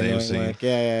be in the very same annoying, scene. like,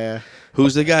 yeah.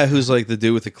 Who's the guy who's like the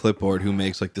dude with the clipboard who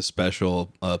makes like the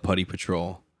special Putty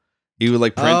Patrol? He would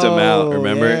like print them out,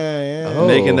 remember? Yeah. Oh.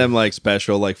 Making them like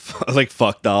special, like like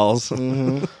fuck dolls.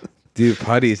 Mhm. Dude,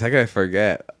 putties. How could I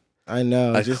forget? I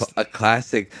know. A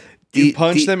classic. You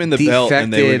punch them in the belt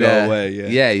and they would go defected, away. Yeah.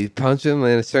 Yeah, you punch them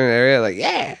in a certain area, like,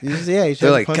 yeah. You They're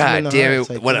should like, punch him in God the damn heart.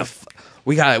 it! It's What like,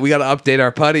 we got to update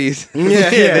our putties. Yeah,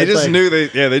 They it's just like- knew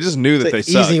they just knew that they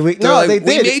it's sucked. easy. They're No, like, they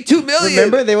we did. made 2 million.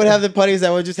 Remember, they would have the putties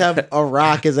that would just have a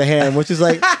rock as a hand, which is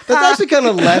like that's actually kind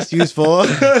of less useful.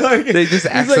 Like, They just he's,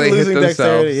 actually hit losing themselves.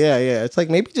 dexterity. Yeah. It's like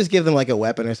maybe just give them like a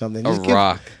weapon or something. A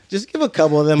rock. Just give a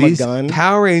couple of them These a gun.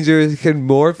 Power Rangers can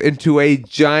morph into a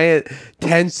giant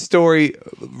 10-story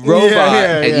robot,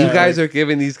 Yeah, and you yeah. guys are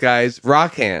giving these guys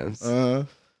rock hands.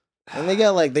 And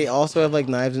they also have like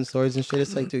knives and swords and shit.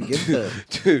 It's like, dude, give the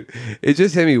Dude, it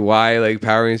just hit me why like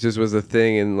Power Rangers was a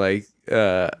thing in like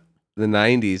the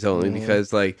 90s only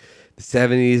because like the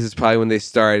 70s is probably when they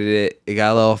started it. It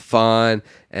got a little fun,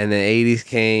 and then 80s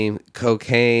came,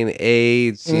 cocaine,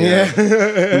 AIDS, you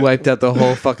know, wiped out the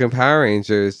whole fucking Power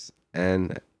Rangers,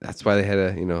 and that's why they had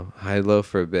a high low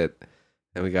for a bit,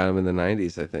 and we got them in the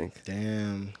 90s, I think.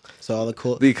 damn. So all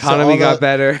the The economy got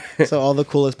better. So all the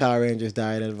coolest Power Rangers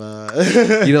died of Like Died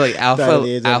of the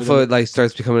AIDS Alpha epidemic. like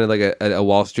starts becoming like a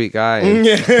Wall Street guy, and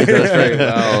Yeah. he does very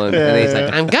well, and then he's Yeah.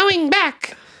 like, I'm going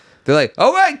back. They're like,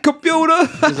 all right, computer.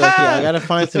 He's like, yeah,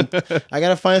 I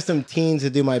gotta find some teens to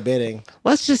do my bidding.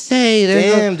 Let's just say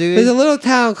Damn, dude. there's a little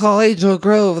town called Angel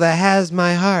Grove that has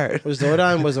my heart. Was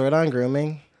Zordon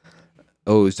grooming?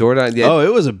 Oh, Zordon. Yeah. Oh,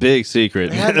 it was a big secret.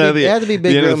 It had to be big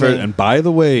The end of the grooming. and by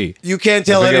the way, You can't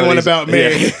tell forget anyone what about me.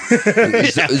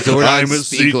 Zordon I'm a Spiegler.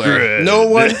 secret. No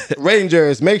one,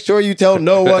 Rangers, make sure you tell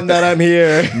no one that I'm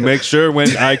here. Make sure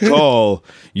when I call,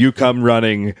 you come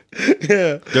running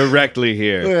directly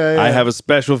here. Yeah, yeah. I have a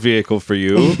special vehicle for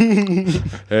you.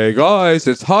 Hey guys,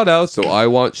 it's hot out, so I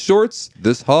want shorts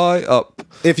this high up.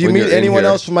 If you when meet you're in anyone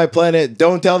here. else from my planet,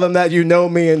 don't tell them that you know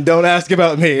me and don't ask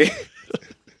about me.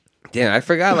 Damn, I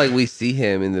forgot. Like we see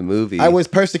him in the movie. I was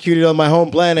persecuted on my home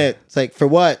planet. It's like, for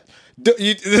what?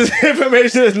 This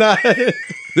information is not.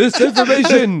 This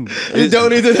information. You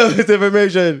don't need to know this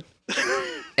information.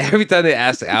 Every time they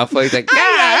ask Alpha, he's like,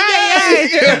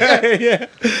 Yeah.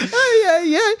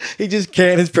 He just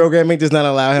can't. His programming does not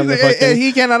allow him to fucking.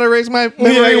 He cannot erase my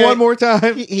memory Yeah. one more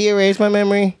time. He erased my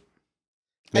memory.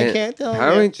 I Man, can't tell.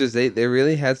 Power him. Rangers, they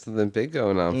really had something big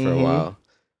going on for a Mhm. while.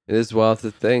 It is wild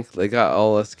to think they got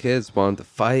all us kids wanting to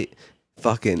fight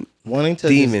fucking Wanting to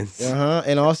demons.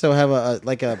 and also have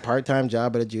a part-time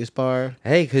job at a juice bar.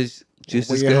 Hey, because juice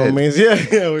With is your good. homies,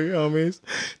 yeah, with your homies.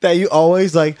 That you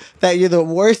always like. That you're the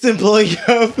worst employee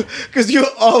of because you're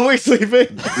always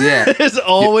sleeping. Yeah. It's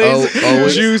always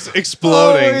always. juice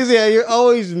exploding. Always, yeah. You're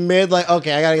always mid. Like,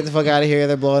 okay, I gotta get the fuck out of here.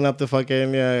 They're blowing up the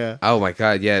fucking yeah. Oh my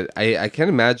god, yeah. I can't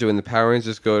imagine when the Power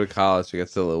Rangers go to college, it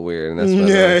gets a little weird. And that's what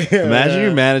Yeah. Imagine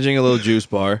you're managing a little juice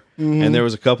bar, and there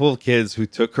was a couple of kids who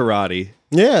took karate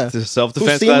Yeah. to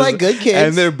self-defense Who seemed classes, like good kids.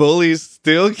 and their bullies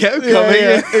still kept Yeah, coming yeah.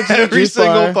 in Into the every juice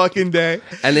single bar. fucking day,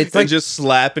 And it's and like, just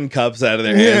slapping cups out of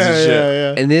their hands and shit.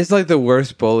 Yeah. and it's like the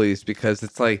worst bullies because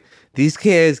it's like these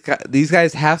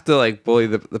guys have to like bully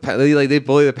they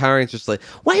bully the Power Rangers like,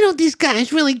 why don't these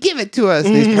guys really give it to us?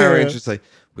 And these Power Yeah. Rangers like,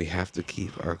 we have to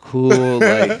keep our cool,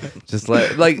 like just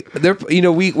like they're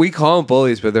we call them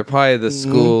bullies, but they're probably the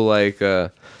school like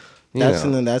That's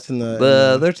in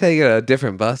the. they're taking a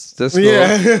different bus to school.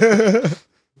 Yeah.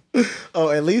 Oh,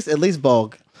 at least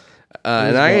bulk.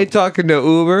 And I ain't talking to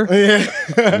Uber,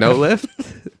 Yeah. no Lyft.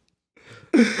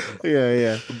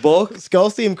 Yeah. Bulk Skull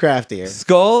seemed craftier.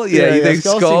 Skull, yeah. You think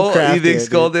Skull Skull? seemed You think craftier,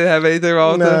 Skull dude. didn't have anything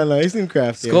wrong with him? No, he seemed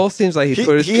craftier. Skull seems like he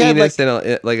put his he had, penis in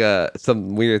a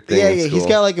some weird thing. Yeah, in he's school.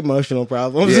 got like emotional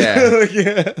problems. Yeah.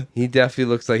 Yeah. He definitely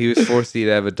looks like he was forced to eat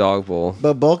out of a dog bowl.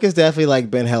 But bulk has definitely like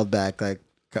been held back, like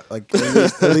at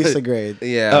least a grade.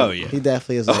 Yeah. Oh yeah. He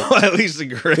definitely is like. Oh, at least a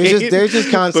grade. There's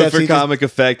just concepts. But for he just- comic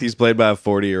effect, he's played by a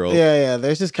 40-year-old. yeah.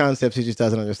 There's just concepts he just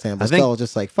doesn't understand. But I think- Skull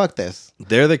just like fuck this.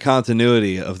 They're the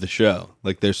continuity of the show.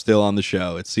 Like they're still on the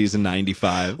show. It's season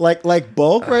 95. Like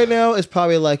bulk right now is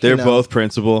probably like They're you know, both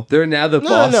principal. They're now the No,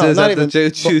 bosses not at the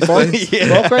even. juice Bulk, place. Yeah.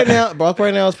 Bulk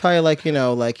right now is probably like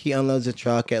like he unloads a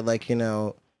truck at like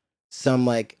some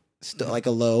like like a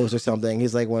Lowe's or something.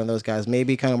 He's like one of those guys,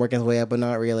 maybe kind of working his way up, but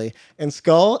not really. And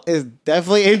Skull is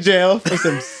definitely in jail for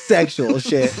some sexual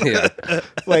shit. Yeah.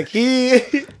 Like he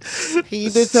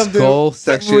did something. Skull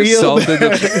sexually real assaulted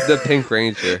bad. the Pink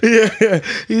Ranger. Yeah,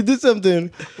 he did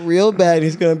something real bad.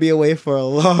 He's gonna be away for a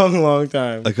long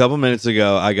time. A couple minutes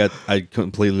ago, I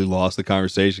completely lost the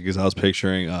conversation because I was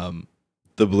picturing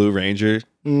the Blue Ranger.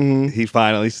 Mm-hmm. He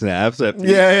finally snaps at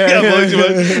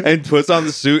Yeah. and puts on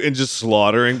the suit and just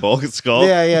slaughtering Bulk and Skull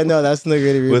Yeah. No, that's the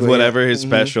gritty with whatever his Mhm.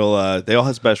 special. They all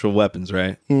have special weapons,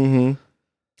 right? Mm-hmm.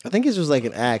 I think it's just like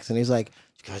an axe, and he's like,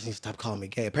 "You guys need to stop calling me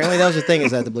gay." Apparently, that was the thing is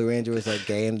that the Blue Ranger was like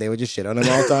gay, and they would just shit on him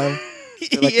all the time.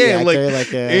 Like the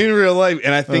actor, in real life,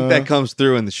 and I think that comes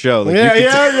through in the show. Like, Yeah, you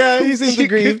can yeah. He seems you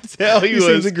aggrieved. could tell he He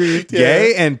seems was aggrieved, yeah.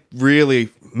 gay and really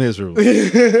miserable.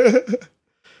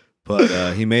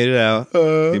 But he made it out.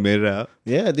 He made it out.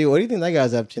 Yeah, dude. What do you think that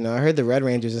guy's up to now? I heard the Red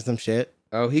Ranger's in some shit.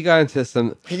 Oh, he got into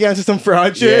some. He got into some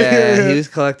fraud shit. Yeah, he was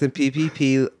collecting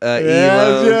PPP yeah,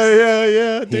 loans.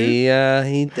 yeah, dude.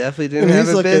 He definitely didn't And have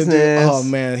he's a looking, dude, business. oh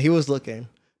man, he was looking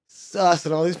sus,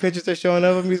 and all these pictures are showing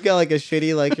of him. He's got like a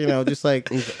shitty, like just like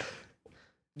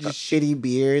just shitty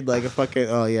beard, like a fucking.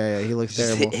 Oh yeah, he looks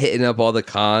Just terrible. hitting up all the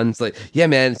cons. Like, yeah,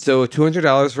 man. So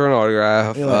 $200 for an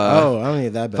autograph. You're like, oh, I don't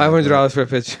need that bad. $500 for a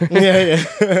picture.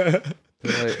 Yeah.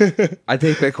 Like, I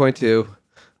take Bitcoin too.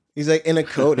 He's like in a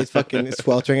coat. It's fucking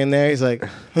sweltering in there. He's like,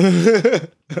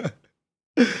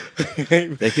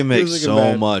 They can make He's looking so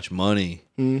bad. much money.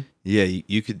 Hmm. Yeah,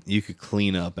 you could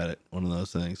clean up at it. One of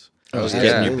those things. Oh, Just yeah.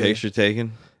 getting your absolutely. picture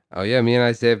taken. Oh yeah, me and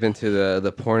Isaiah have been to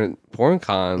the porn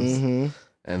cons, Mm-hmm.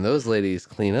 and those ladies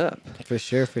clean up, For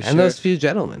sure. and those few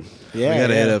gentlemen. yeah, we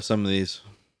gotta yeah. hit up some of these.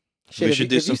 Shit, We if should you-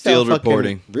 do if you some sell field fucking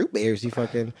reporting. Root beers, you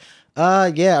fucking.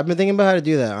 Yeah, I've been thinking about how to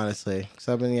do that honestly. Cause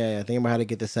I've been thinking about how to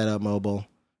get the setup mobile.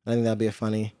 I think that'd be a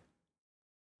funny.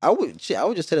 I would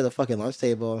just sit at the fucking lunch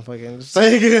table and fucking just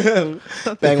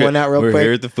like bang one out real We're quick.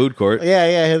 here at the food court.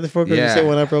 Yeah, hit the food court. Yeah. Just sit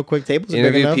one up real quick. Tables are big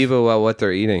Interview enough. people about what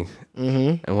they're eating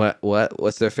Mm-hmm. and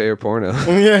what's their favorite porno.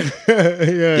 Yeah,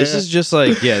 This is just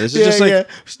like this is yeah, just like yeah.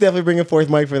 Should definitely bring a fourth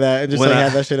mic for that and just When like I-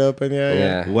 have that shit open. Yeah, yeah.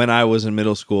 Yeah. when I was in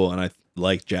middle school and I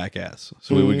liked Jackass,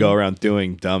 so we would go around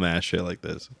doing dumbass shit like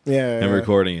this Yeah, and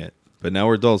recording it. But now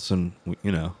we're adults and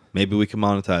maybe we can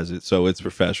monetize it so it's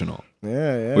professional.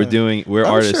 Yeah. We're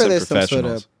I'm artists sure and there's some sort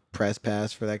professionals. of press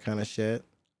pass for that kind of shit.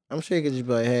 I'm sure you could just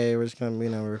be like, hey, we're just gonna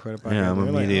record a podcast. Yeah, I'm a And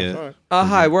you're like, media- fuck.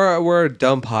 Hi, we're a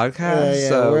dumb podcast. Yeah,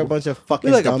 so we're a bunch of fucking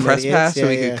we like a dumb press idiots. pass so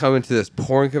we Yeah. can come into this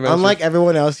porn convention. Unlike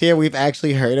everyone else here, we've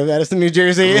actually heard of Edison, New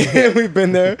Jersey. We've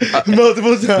been there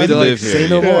multiple times. We They're like, live here, say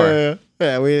no yeah. more.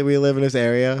 Yeah, we live in this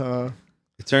area.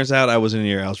 It turns out I was in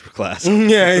your algebra class.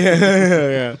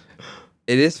 Yeah.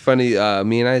 It is funny.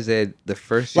 Me and Isaiah, the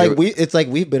first year, It's like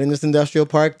we've been in this industrial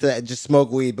park to just smoke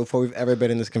weed before we've ever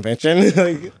been in this convention.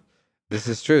 Like, this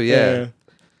is true. Yeah,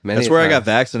 Many That's where I got times.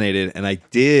 vaccinated, and I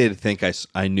did think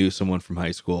I knew someone from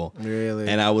high school, really.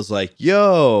 and I was like,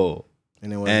 "Yo,"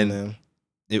 And it wasn't and- them.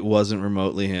 it wasn't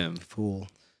remotely him. Fool.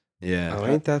 Yeah, Oh,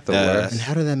 ain't that the Uh, worst? And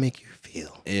how did that make you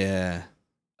feel? yeah,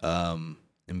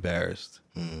 embarrassed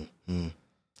Mm-hmm.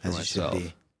 For As you should myself.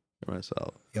 be. for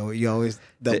myself. You always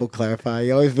double clarify.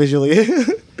 You always visually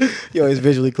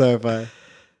clarify.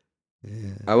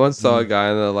 Yeah. I once saw a guy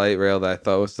on the light rail that I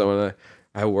thought was someone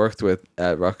I worked with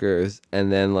at Rutgers,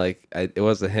 and then it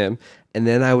wasn't him, and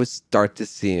then I would start to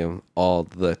see him all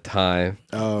the time,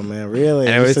 Oh man, really?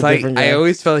 and it Just was a like different I guy.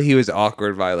 always felt he was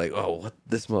awkward by what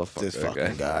this motherfucker This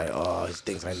fucking guy. guy. Oh, he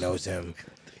thinks I knows him.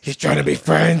 He's trying to be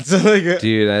friends. Like,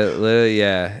 Dude, I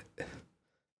literally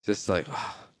just like.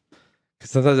 Cause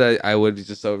sometimes I would be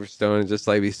just over stoned and just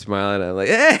be smiling and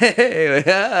hey,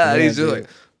 and he's just dude. like,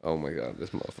 oh my god, this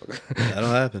motherfucker.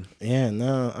 That'll happen. Yeah,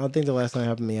 no, I don't think the last time it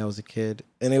happened to me, I was a kid,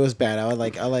 and it was bad.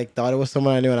 I thought it was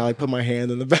someone I knew, and I put my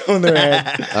hand on the back of their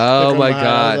head. Oh Like, my I was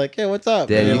god, like, hey, what's up?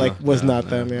 Damn. And it was not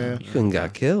them. Yeah, you couldn't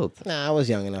got killed. nah, I was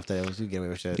young enough that you get away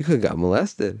with shit. You could have got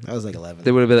molested. I was like 11.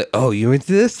 They would have been like, oh, you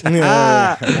into this?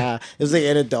 Yeah. It was like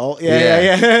an adult.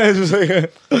 Yeah. It was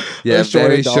like Yeah, a short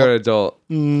very adult. short adult.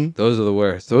 Mm, Those are the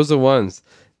worst. Those are the ones,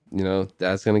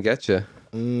 that's gonna get you.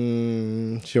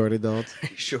 short adult.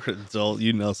 Short adult,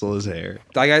 you nuzzle his hair.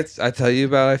 I tell you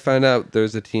about. I found out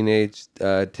there's a teenage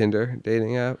Tinder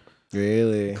dating app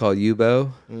Really? called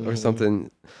Yubo or something,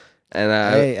 and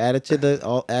Hey, add it to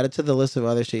the list of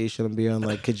other shit you shouldn't be on,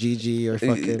 like Kijiji or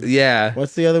fucking. yeah,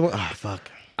 What's the other one? Oh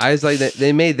fuck. I was like,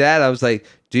 they made that. I was like,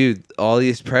 dude, all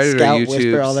these predator Scout, YouTubes,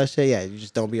 Whisper, all that shit. Yeah, you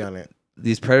just don't be on it.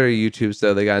 these predator YouTubes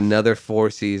though, they got another 4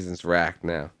 seasons racked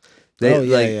now. They, Oh,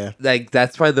 yeah. Like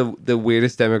that's probably the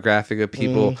weirdest demographic of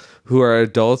people who are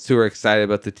adults who are excited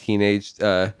about the teenage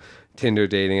Tinder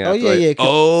dating app. Oh, yeah, Like, yeah.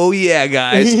 oh yeah,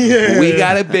 guys, Yeah. we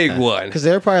got a big one. Because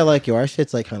they're probably like, yo, our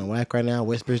shit's like kind of whack right now.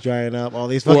 Whisper's drying up. All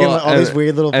these fucking, Well, these and-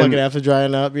 weird little and- fucking apps are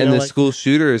drying up. You And know, the like, school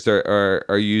shooters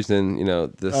are using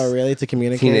this oh really? To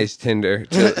communicate. teenage Tinder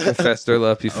to confess their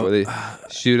love before they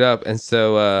shoot up. And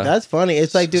so That's funny.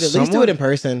 It's like, dude, at least do Someone- it in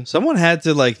person. Someone had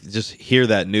to just hear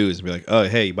that news and be like, "Oh,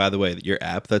 hey, by the way, your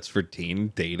app that's for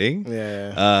teen dating.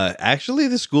 Yeah. Actually,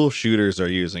 the school shooters are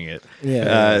using it.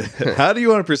 Yeah. How do you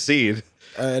want to proceed?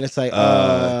 And it's like,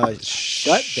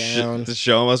 shut down. The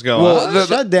show must go Well, on. the-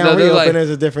 Shut down. no, they're Reopen like, is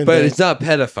a different but thing. it's not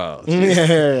pedophiles.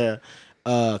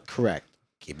 Yeah. Correct.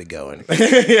 Keep it going.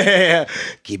 Yeah.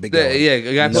 Keep it going. Yeah,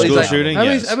 a guy School he's like, shooting? How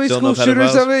many, Yes. how many Still no school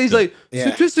shooters pedophiles? are there? He's like, Yeah.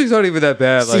 statistics aren't even that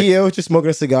bad. Like, CEO just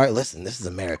smoking a cigar. Listen, this is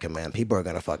America, man. People are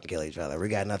gonna fucking kill each other. We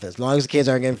got nothing. As long as the kids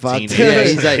aren't getting fucked. Teenagers. yeah,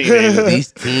 he's like, Teenagers.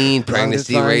 these teen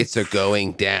pregnancy fine. rates are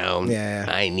going down. Yeah.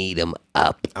 I need them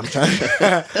up. I'm trying.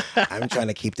 I'm trying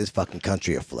to keep this fucking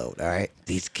country afloat. All right.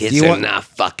 These Do kids you are want- not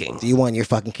fucking. Do you want your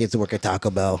fucking kids to work at Taco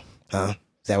Bell? Huh?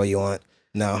 Is that what you want?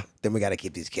 No. Then we got to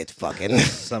keep these kids fucking.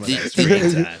 Some of that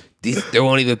screen time. There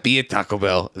won't even be a Taco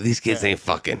Bell. These kids ain't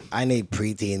fucking. I need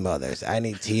preteen mothers. I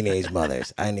need teenage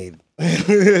mothers. I need.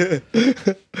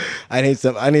 I need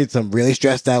some really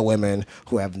stressed out women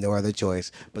who have no other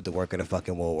choice but to work at a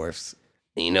fucking Woolworths.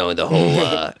 The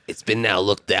whole, it's been now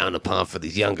looked down upon for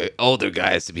these older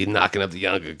guys to be knocking up the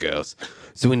younger girls.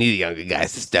 So we need the younger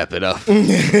guys to step it up.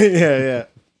 Yeah.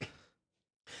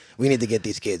 We need to get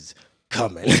these kids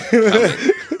coming.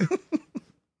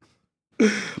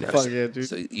 Fuck yeah, dude.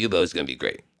 So Yubo's going to be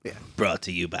great. Brought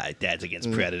to you by Dads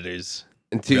Against Predators.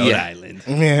 Into Rhode Island.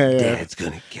 Yeah. Dad's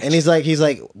gonna get And he's like,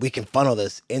 we can funnel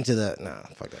this into the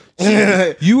fuck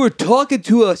that. you were talking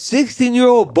to a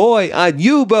 16-year-old boy on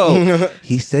U-boat.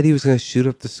 He said he was going to shoot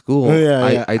up the school.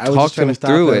 Yeah. I I was talked just trying him to stop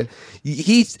through him.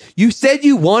 it. You said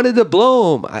you wanted to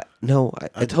blow him.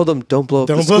 I told him don't blow up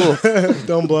the school.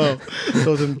 Don't blow.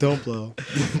 Told him don't blow.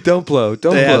 Don't blow.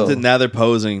 Don't They blow. have to, now they're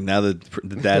posing. Now the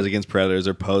Dads Against Predators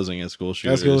are posing as school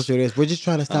shooters. That's school shooters. We're just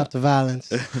trying to stop the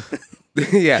violence.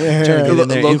 yeah. Trying to get in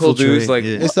there, Local infiltrate. news like,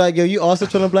 Yeah. It's like, yo, you also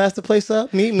trying to blast the place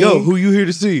up? Meet me. Yo, who you here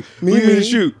to see? Me, who you here me. to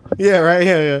shoot? Yeah, right.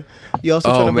 Yeah. You also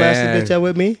trying to blast man. this bitch out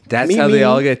with me? That's Meet how me. they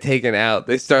all get taken out.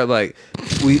 They start like,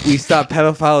 we stop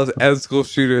pedophiles and school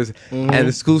shooters, and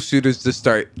the school shooters just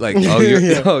start like, oh, you're,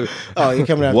 Yeah. oh, Oh, you're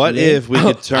coming after What me? if we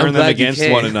could I'm turn them glad you against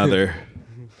came. one another?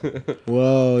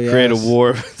 Whoa, yeah. Create a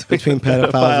war between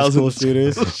pedophiles and school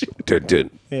shooters? dun, dun,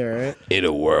 Yeah, right. in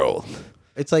a world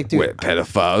It's like, dude. where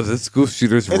pedophiles and school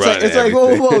shooters It's run like, whoa,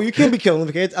 everything. whoa, you can't be killing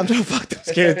the kids. I'm trying to fuck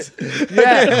those kids.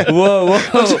 Yeah. Whoa.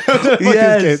 Fuck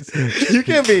Yes. these kids. You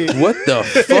can't be. What the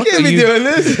You fuck can't are be you doing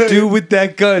this. do with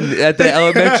that gun at the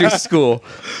elementary school?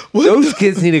 Those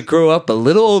kids need to grow up a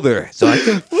little older so I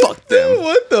can fuck them.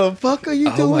 What the fuck are you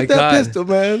Oh doing my with that God. pistol,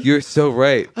 man? You're so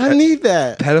right. I need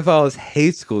that. Pedophiles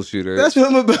hate school shooters. That's what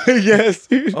I'm about. Yes,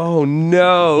 dude. Oh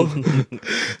no!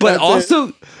 But That's also,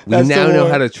 we That's now the know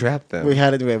war. how to trap them. We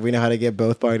had it. We know how to get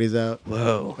both parties out.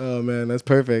 Whoa! Oh man, that's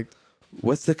perfect.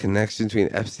 What's the connection between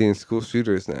Epstein and school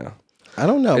shooters now? I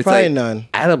don't know. It's Probably like- none.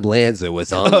 Adam Lanza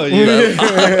was on, Oh, you- on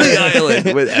the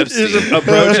island with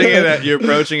Epstein. You're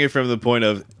approaching it from the point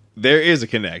of there is a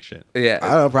connection. Yeah, I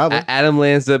don't know. Probably. Adam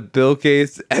Lanza, Bill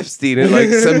Gates, Epstein, and like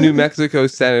some New Mexico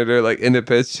senator, like in the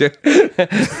picture.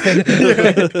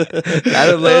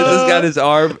 Adam Lanza's got his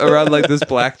arm around like this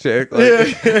black chick.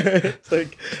 Like,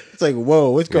 it's like, whoa,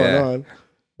 what's going Yeah. on?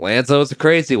 Lanza was a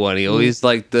crazy one. He always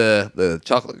liked the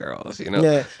chocolate girls, you know.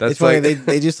 Yeah, That's it's funny. like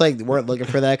They just like weren't looking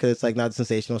for that because it's like not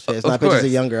sensational shit. It's Of not pictures of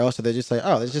course. young girls, so they're just like,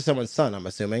 oh, it's just someone's son. I'm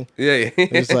assuming. yeah.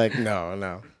 It's just like,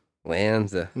 no.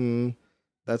 Lanza.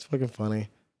 That's fucking funny.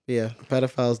 Yeah,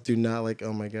 pedophiles do not like.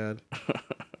 Oh my god,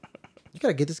 you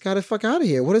gotta get this guy the fuck out of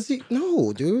here. What is he?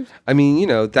 No, dude. I mean, you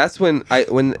know, that's when I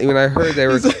heard they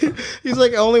were He's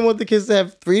like, I only want the kids to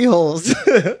have 3 holes.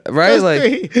 right, Just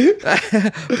like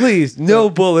 3. please, no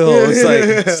bullet holes.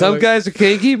 Like some Like, guys are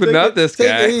kinky, but not this Take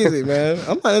guy. it easy, man.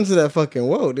 I'm not into that fucking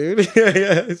whoa, dude.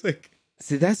 yeah. It's like,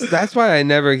 See, that's why I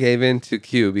never gave in to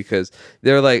Q, because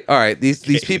they're like, all right, these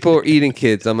people are eating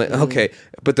kids. I'm like, okay,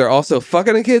 but they're also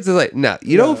fucking the kids. They're like, no,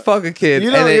 you don't fuck a kid. you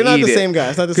and know, then you're not eat the it. same guy.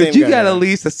 It's not the same guy. Because you got man. at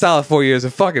least a solid 4 years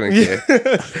of fucking a kid.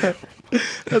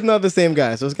 That's not the same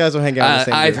guy. So those guys don't hang out in the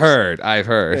same I've groups.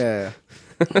 heard. Yeah.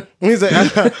 He's like,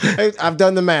 I've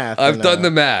done the math. I've and, done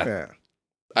the math. Yeah.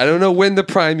 I don't know when the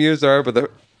prime years are, but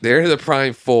they're the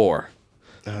prime 4.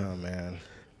 Oh man.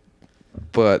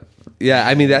 But yeah,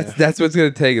 I mean that's what it's gonna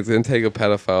take. It's gonna take a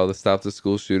pedophile to stop the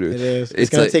school shooters. It is. It's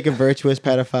gonna like, take a virtuous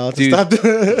pedophile to Dude, stop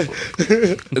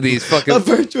the these fucking a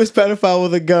virtuous pedophile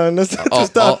with a gun to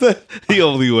stop the. The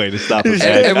only way to stop a And bad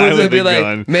guy everyone's gonna with be a like,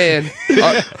 gun. man,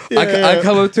 I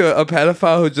come up to a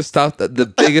pedophile who just stopped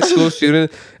the biggest school shooting,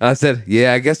 and I said,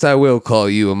 yeah, I guess I will call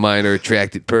you a minor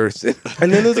attracted person.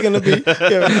 And then there's gonna be, and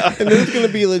then there's gonna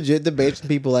be legit debates and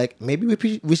people like, maybe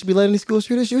we should be letting these school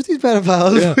shooters shoot these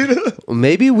pedophiles.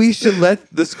 Maybe we should let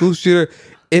the school shooter.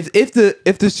 If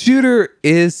the shooter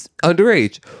is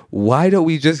underage, why don't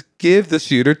we just give the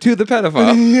shooter to the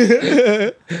pedophile?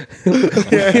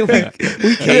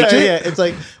 we cage it. Yeah. It's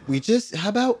like how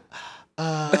about,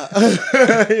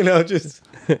 just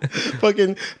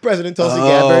fucking President Tulsi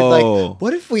Gabbard. Like,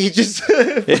 what if we just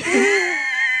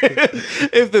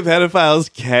If the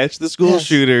pedophiles catch the school Yes.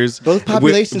 shooters, Both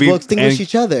populations will extinguish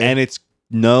each other. and it's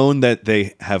known that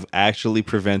they have actually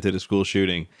prevented a school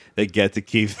shooting, they get to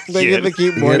keep the they get kid. to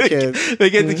keep more kids? They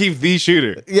get to keep the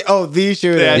shooter. Yeah, oh, the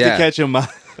shooter. They have Yeah. to catch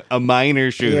a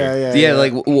minor shooter. Yeah,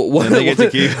 like what? And they get to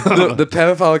keep- the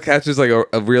pedophile catches like a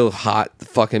real hot,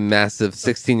 fucking massive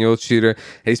 16-year-old shooter, and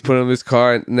he's putting him in his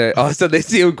car, and all of a sudden they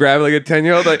see him grab like a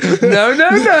 10-year-old, like,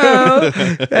 no,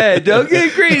 hey, don't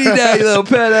get greedy now, you little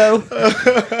pedo.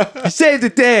 You saved the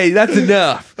day, that's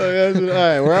enough. All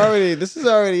right,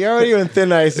 you're already on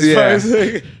thin ice as far Yeah. as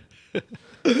like, it's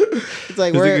like It's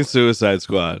like we're a Suicide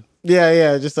Squad.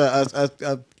 just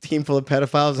a team full of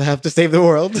pedophiles that have to save the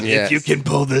world. Yes. If you can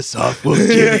pull this off, we'll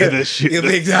give you the shoot. You'll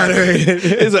be exonerated.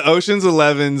 It's an Ocean's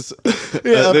 11's.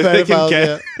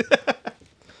 pedophiles,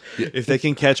 If they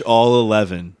can catch all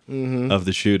 11 Mm-hmm. of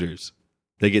the shooters,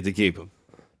 they get to keep them.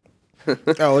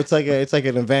 Oh, it's like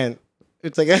an event.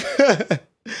 It's like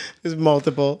There's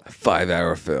multiple. A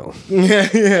 5-hour film.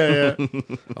 Yeah.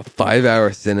 A 5-hour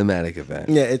cinematic event.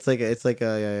 Yeah, it's like a It's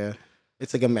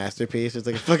like a masterpiece. It's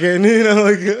like a fucking,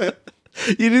 like.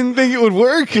 You didn't think it would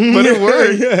work, but it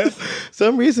worked. Yeah.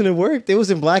 Some reason it worked. It was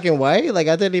in black and white. Like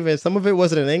I didn't even. Some of it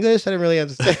wasn't in English. I didn't really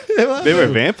understand. They were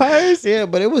vampires? Yeah,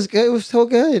 but it was good. It was so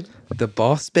good. The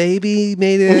Boss Baby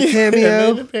made it a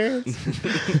cameo. Made appearance.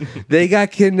 They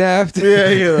got kidnapped.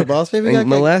 Yeah. The boss baby got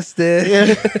molested.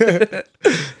 Yeah.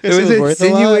 It was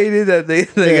insinuated that they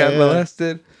got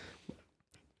molested.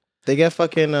 They got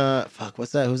fucking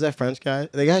what's that? Who's that French guy?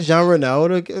 They got Jean Reno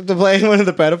to play one of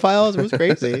the pedophiles. It was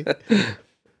crazy. It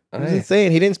was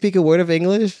insane. He didn't speak a word of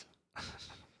English.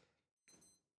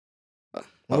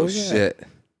 Oh shit!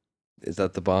 Is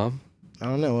that the bomb? I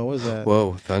don't know. What was that?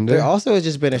 Whoa, thunder! There also has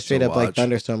just been a straight up like watch.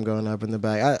 thunderstorm going up in the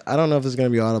back. I don't know if it's gonna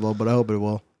be audible, but I hope it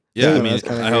will. Yeah, Yeah, I mean, that's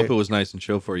kinda I hope great. it was nice and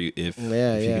chill for you if you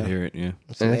could hear it. Yeah.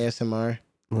 Some Eh. ASMR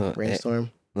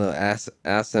brainstorm. Little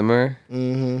asmer,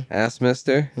 Mm-hmm. ass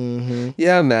mister. Mm-hmm.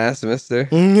 Yeah, I'm ass mister.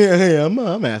 Yeah.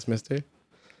 I'm ass mister.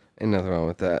 Ain't nothing wrong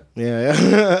with that.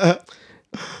 Yeah.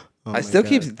 Oh I my still God.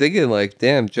 keep thinking, like,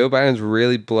 damn, Joe Biden's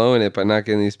really blowing it by not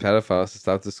getting these pedophiles to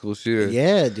stop the school shooters.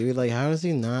 Yeah, dude. Like, how does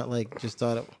he not like just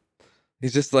thought?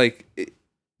 He's just like,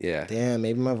 yeah. Damn,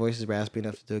 maybe my voice is raspy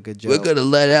enough to do a good job. We're gonna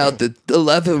let out the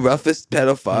 11 roughest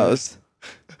pedophiles.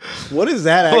 What is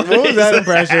that? What was that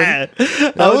impression?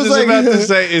 I was just about to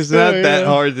say it's not that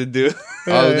hard to do.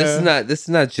 This is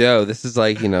not Joe. This is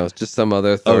like, just some other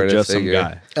Oh, authoritative just some figure.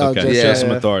 guy. Oh, Okay, just- just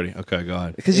some yeah. authority. Okay, go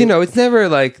ahead. Because it's never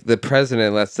like the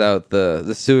president lets out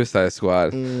the Suicide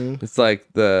Squad. Mm. It's like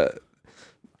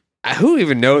who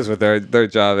even knows what their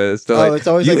job is? They're It's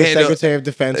always you like the handle- Secretary of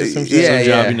Defense or some shit. Yeah, Some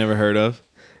job you never heard of.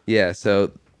 Yeah,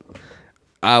 so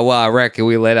I reckon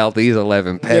we let out these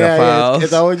 11 pedophiles. Yeah,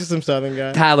 it's always just some Southern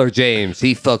guy. Tyler James,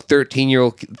 he fucked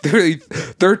 13-year-old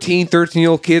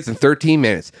kids in 13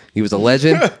 minutes. He was a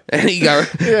legend, and he got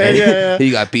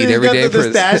he got beat He's every got day the for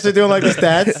stats. They're doing like the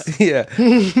stats. yeah.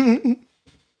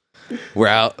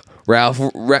 Ralph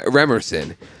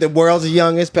Remerson. The world's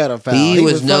youngest pedophile. He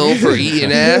was known fucking- for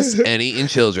eating ass and eating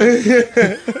children.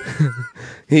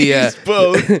 He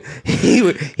he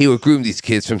would groom these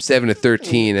kids from 7 to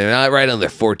 13, and right on their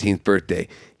 14th birthday,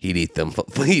 he'd eat them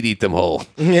whole.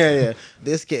 Yeah.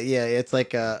 This kid, it's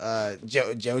like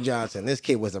Joe Johnson. This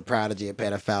kid was a prodigy of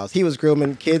pedophiles. He was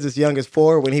grooming kids as young as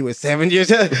 4 when he was 7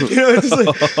 years old. Just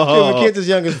like grooming kids as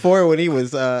young as 4 when he was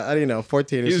 14 or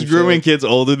He was some grooming shit. kids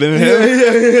older than him.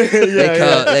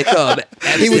 They call him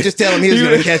He would just tell him he was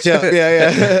going to catch up.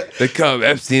 Yeah. They call him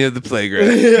Epstein of the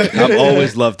playground. I've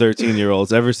always loved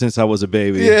 13-year-olds ever since I was a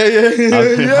baby. Yeah.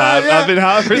 I've been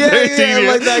hot for 13 years.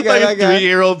 Like that guy, like a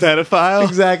 3-year-old pedophile.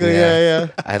 Exactly. Yeah.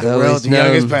 I've The always world's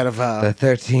youngest known pedophile. that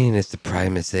 13 is the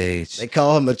primus age. They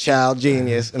call him a child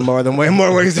genius in way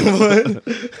more ways than one.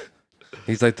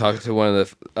 He's like talking to one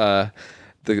of the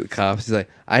cops. He's like,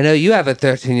 I know you have a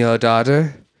 13-year-old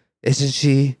daughter. Isn't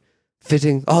she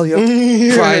fitting all your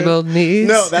primal needs?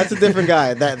 No, that's a different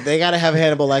guy. That they gotta have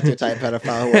Hannibal Lecter type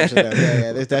pedophile who works with them.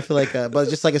 Yeah. There's definitely like, but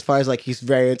just like as far as like he's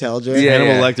very intelligent. Yeah.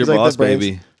 Hannibal Lecter, He's like boss the brains.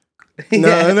 baby.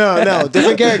 No.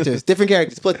 Different characters.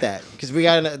 Split that because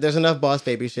there's enough boss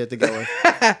baby shit to go with.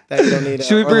 That you don't need.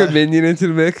 Should we or bring a like- minion into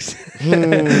the mix?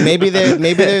 maybe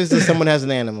there's someone has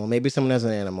an animal. Maybe someone has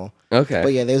an animal. Okay.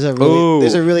 But yeah, there's a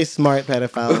really smart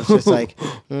pedophile. It's just like,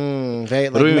 very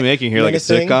like. What are we making here? Like a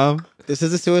menacing. sitcom? This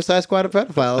is the Suicide Squad of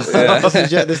pedophiles.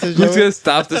 This is Who's Joey- gonna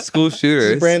stop the school this is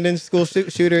shooters? Brandon's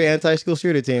anti-school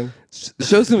shooter team. The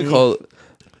show's gonna be called.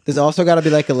 There's also got to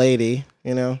be like a lady,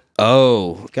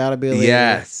 Oh, Got to be a lady.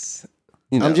 yes.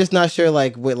 I'm just not sure,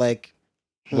 like, with like.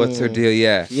 What's her deal?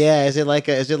 Yeah. Yeah, is it like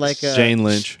a Jane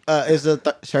Lynch. Is it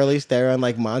Charlize Theron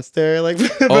like monster like?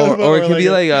 Or it could be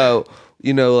like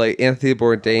like Anthony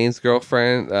Bourdain's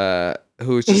girlfriend,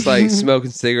 who was just like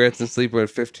smoking cigarettes and sleeping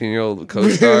with 15-year-old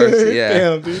co-stars. Yeah.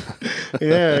 Damn, dude.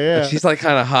 Yeah. She's like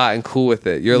kind of hot and cool with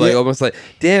it. You're like Yeah. almost like,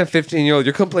 damn, 15-year-old,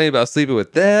 you're complaining about sleeping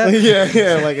with them.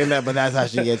 yeah, like in that, but that's how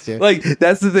she gets you. Like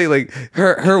that's the thing. Like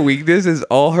her weakness is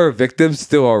all her victims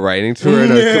still are writing to her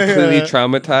and are completely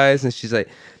traumatized, and she's like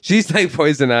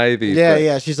Poison Ivy.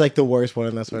 Yeah, she's like the worst one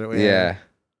in this one. Yeah.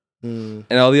 Mm.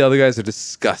 And all the other guys are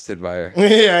disgusted by her.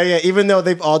 Yeah. Even though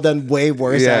they've all done way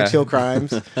worse Yeah. actual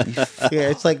crimes. Yeah,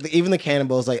 it's like even the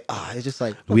cannibals like, it's just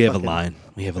like We have a fucking- line.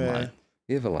 We have a Yeah. line.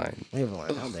 You have a line. We have a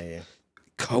line. How dare you?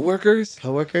 Coworkers?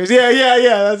 Coworkers? Yeah.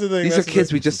 That's the thing. These are That's the kids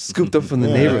thing. we just scooped up from the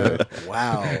neighborhood.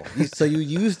 Wow. So you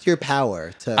used your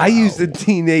power to. I used the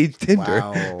teenage Tinder.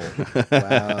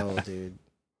 Wow, dude.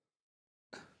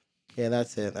 Yeah,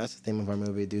 that's it. That's the theme of our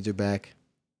movie. Dudes are back.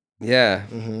 Yeah.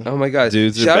 Oh my god.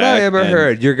 Dudes are Shout out back, Amber and-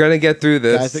 Heard. You're gonna get through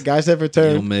this. Guys have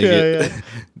returned. You'll make it.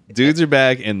 Dudes are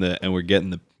back, and we're getting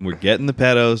the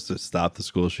pedos to stop the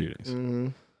school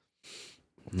shootings.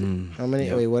 How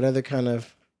many? Wait, what other kind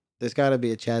of? There's got to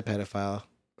be a Chad pedophile,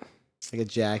 like a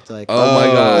jacked, like. Oh my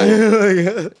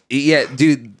god. Yeah,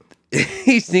 dude.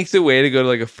 He sneaks away to go to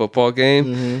like a football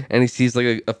game, and he sees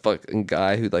like a fucking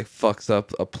guy who like fucks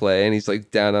up a play, and he's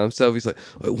like down on himself. He's like,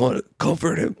 I want to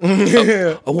comfort him.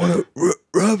 I want to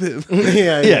rub him.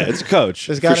 Yeah, It's a coach.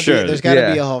 There's for got to sure. be. There's got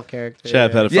to be a whole character.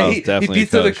 Chad pedophile Yeah, is he definitely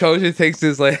beats a up the coach. coach and takes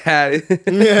his like hat.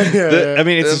 I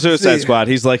mean, it's a Suicide Squad.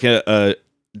 He's like a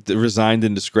resigned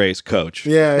in disgrace coach.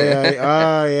 Yeah.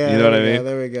 Oh yeah. You know what I there we go, mean?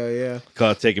 There we go. Yeah.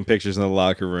 Caught taking pictures in the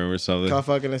locker room or something. Caught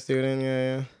fucking a student.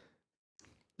 Yeah.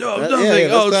 No, That- nothing.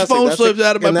 that's Oh, his classic. phone That's slipped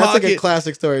out of my and that's pocket. like a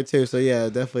classic story too. So yeah,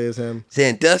 it definitely is him.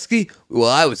 Sandusky? Well,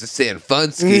 I was a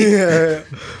Sanfunsky. Yeah.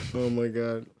 Oh my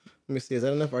god. Let me see. Is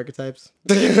that enough archetypes?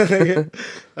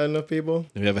 Enough people?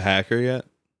 Do we have a hacker yet?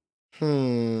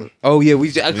 Oh yeah, a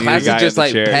guy classic in just the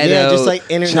like chair. pedo, Yeah, just like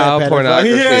internet child pedophile.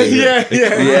 pornography.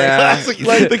 Yeah.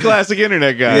 Like the classic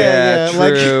internet guy. Yeah.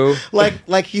 True.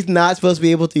 Like he's not supposed to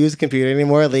be able to use a computer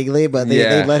anymore legally, but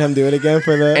they let him do it again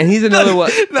for the. And he's another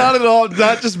one. Not at all.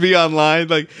 Not just be online.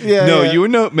 Like, Yeah, no, yeah. you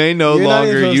may no You're not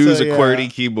longer even use supposed a to, QWERTY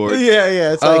keyboard.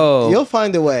 Yeah. It's like Oh. you'll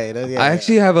find a way. I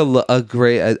actually have a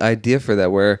great idea for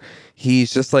that where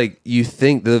he's just like, you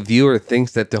think the viewer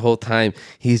thinks that the whole time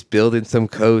he's building some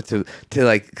code to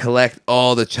like collect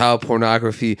all the child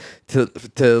pornography to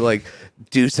like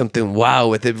do something wow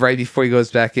with it right before he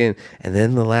goes back in, and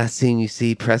then the last scene you see,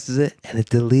 he presses it and it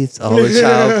deletes all the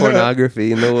child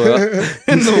pornography in the world.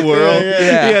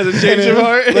 Yeah. He has a change of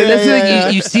heart. But that's the thing, Yeah.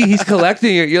 you see he's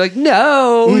collecting it. You're like,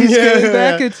 no, he's getting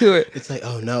back into it. It's like,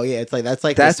 oh no, yeah. It's like that's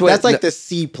like That's that's what- like the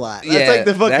C plot. That's Yeah, like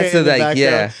the fucking that's in the like, background.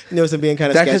 yeah. You know, some being kind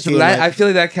of That, 'cause sketchy. that- like, I feel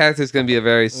like that character is going to be a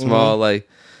very small, like,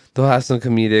 they'll have some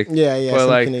comedic. Yeah, But some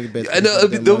like, comedic bits, I know,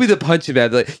 but they'll be not the punching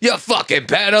bag. Like, you're fucking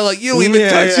pedo. Like, you don't even Yeah,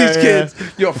 touch yeah, these yeah. kids.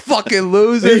 You're a fucking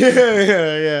loser.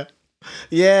 yeah.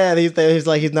 Yeah, he's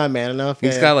like he's not man enough.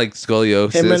 He's Yeah, got like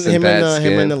scoliosis him and bad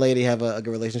skin. him and the lady have a good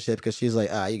relationship because she's like,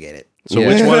 you get it. So Yeah.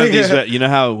 which one of these, you know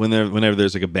how whenever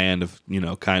there's like a band of,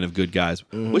 kind of good guys,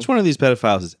 which one of these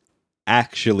pedophiles is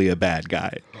actually a bad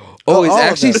guy? Oh, it's all of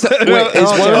actually. them. Wait, is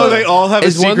one of them? they all have a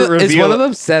Is one, secret is reveal. one of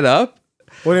them set up?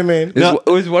 What do you mean?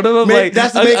 Is one of them like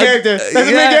that's the main character. That's the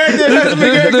main character. That's the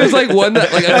main character. There's like one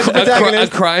that like That's the a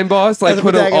protagonist. crime boss like That's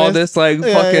the put up all protagonist. this like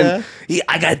Yeah, fucking. yeah. Yeah,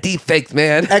 I got defect,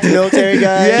 man. Ex-military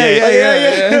guy.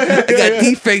 Yeah. I got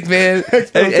defect, man.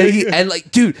 And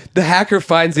like, dude, the hacker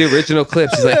finds the original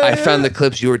clips. He's like, I found the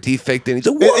clips you were defecting. He's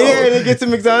like, whoa. Yeah, and it gets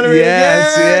him exonerated.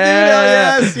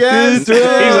 Yes, Yes, Dude,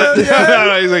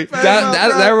 He's like,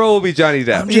 that role will be Johnny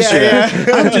Depp.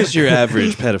 I'm just your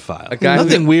average pedophile. guy who-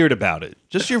 Nothing weird about it.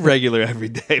 Just your regular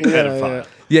everyday pedophile.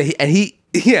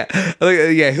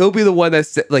 Yeah, he'll be the one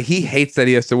that's like, he hates that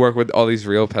he has to work with all these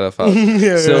real pedophiles.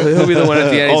 So he'll be the one at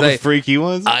the end. All He's the like, freaky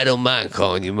ones. I don't mind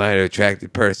calling you minor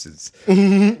attracted persons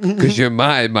because you're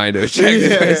my minor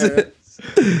attracted person.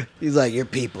 He's like, you're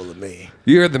people to me.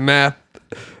 You're the map.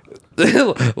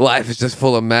 Life is just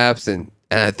full of maps, and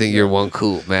I think you're one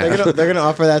cool map. They're gonna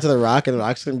offer that to The Rock, and The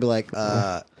Rock's gonna be like,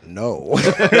 no.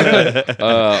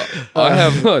 I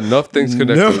have enough things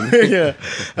connected. No, yeah.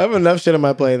 I have enough shit on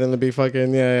my plate than to be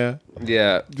fucking, Yeah,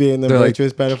 being the They're like,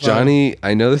 virtuous pedophile. Johnny,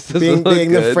 I know this doesn't look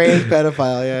being the good. framed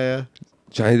pedophile, yeah.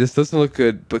 Johnny, this doesn't look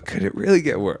good, but could it really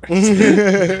get worse?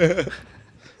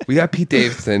 We got Pete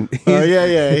Davidson. Oh,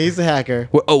 yeah, he's a hacker.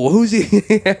 Who's he?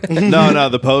 No,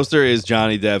 the poster is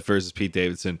Johnny Depp versus Pete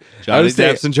Davidson. Johnny was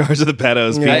saying- Depp's in charge of the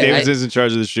pedos. Pete Yeah, Davidson's in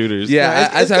charge of the shooters. Yeah,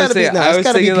 it's as I was gotta be- saying, no, I it's was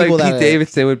gotta be thinking like people that Pete are-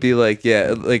 Davidson would be like, he's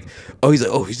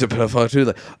a pedophile too.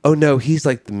 Like, oh no, he's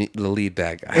like the lead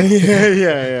bad guy.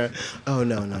 yeah. Oh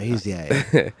no, he's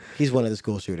he's one of the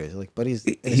school shooters. Like, but he's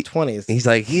in his 20s. He's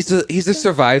like, he's a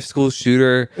survived school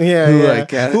shooter. Yeah, who, yeah.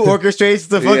 like, Who orchestrates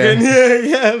the fucking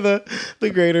the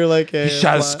greater like he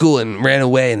shot at school and ran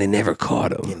away, and they never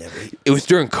caught him. It was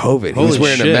during COVID. He was Holy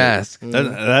wearing a shit. mask.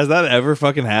 Has that ever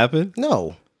fucking happened?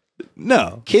 No,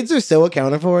 No. kids are so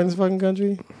accounted for in this fucking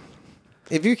country.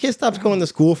 If your kid stops going to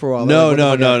school for a while, No.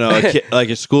 they're like, A kid, like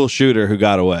a school shooter who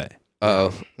got away.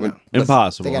 Oh,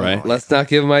 Impossible, they got right? let's not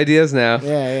give him ideas now.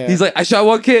 Yeah. He's like, I shot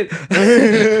one kid.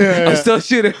 I'm still a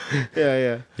shooter.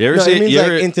 Yeah. You ever No, see? it means You like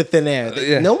ever, into thin air.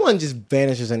 Yeah. No one just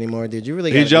vanishes anymore, dude. You really.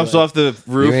 he gotta be jumps like- off the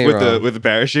roof You ain't with wrong. the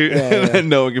parachute, Yeah. and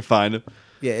no one can find him.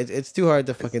 Yeah, it's too hard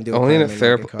to fucking do. Only in a crime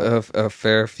fair and not get caught. a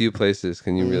fair few places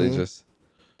can you really just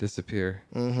disappear.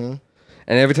 Mm-hmm.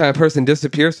 And every time a person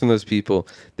disappears from those people,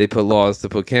 they put laws to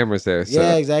put cameras there. So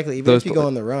yeah, exactly. Even if you go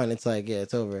on the run, it's like, yeah,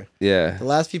 it's over. Yeah. The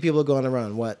last few people go on the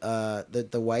run, what? The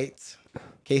Whites,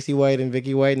 Casey White and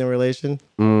Vicky White, no relation.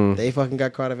 They fucking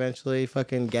got caught eventually.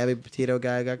 Fucking Gabby Petito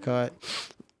guy got caught.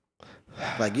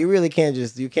 Like, you really can't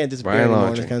disappear anymore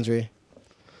in this country.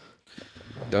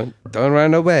 Don't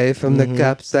run away from the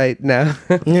cops right now.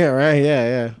 Yeah, right.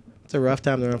 Yeah. It's a rough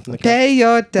time to run from the cops. Pay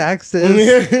your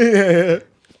taxes.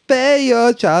 Pay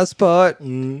your child support.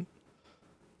 Pay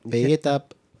it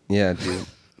up. Yeah, dude.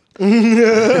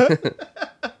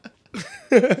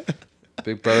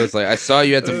 Big brother's like, I saw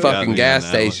you at the fucking gas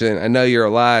station. I know you're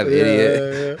alive,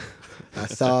 idiot. I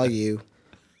saw you.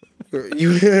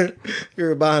 You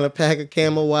were buying a pack of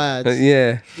Camel Wides.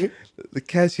 Yeah. The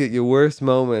catch you at your worst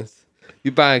moments.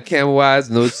 You buying Camel Wides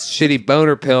and those shitty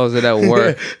boner pills that don't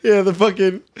work. Yeah, the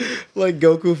fucking, like,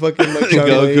 Goku fucking, like,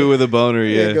 Goku with a boner,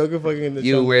 yeah. Goku fucking in the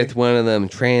You with one of them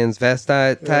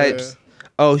transvestite types? Yeah.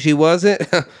 Oh, she wasn't?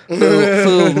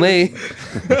 Fooled me.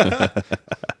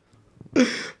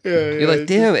 You're like,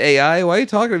 damn, AI, why are you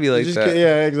talking to me like that?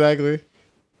 Yeah, exactly.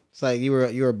 It's like you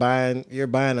were buying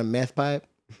a meth pipe.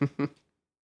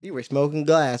 You were smoking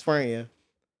glass, weren't you?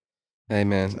 Hey,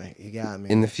 man. Like, you got me.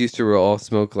 In the future, we'll all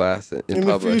smoke glass in public. In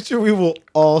the future, we will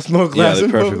all smoke glass. Yeah, they're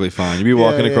in perfectly public. fine. You'd be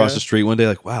walking across yeah. the street one day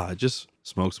like, wow, I just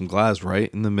smoked some glass right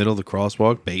in the middle of the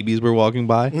crosswalk. Babies were walking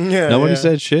by. Yeah, Nobody yeah.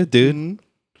 said shit, dude. Mhm.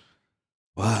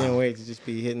 Wow. Can't wait to just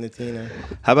be hitting the Tina.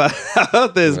 How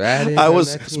about this? Right I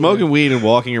was in that smoking weed and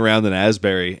walking around in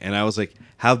Asbury, and I was like,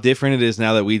 how different it is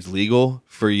now that weed's legal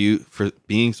for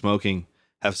being smoking.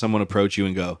 Have someone approach you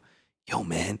and go, yo,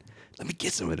 man, let me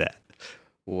get some of that.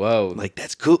 Whoa. Like,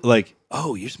 that's cool. Like,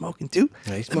 oh, you're smoking too?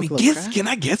 Yeah, you Let smoke me a little get. crack? Can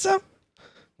I get some?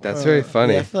 That's very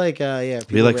funny. Yeah, I feel like, yeah. Be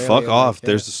people like, rarely fuck are off.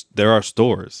 like, There are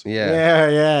stores. Yeah.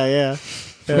 Yeah.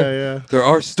 There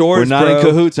are stores, We're not bro. in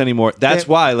cahoots anymore. That's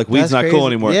Yeah, why, like, weed's that's not cool crazy.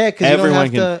 anymore. Yeah, 'cause you don't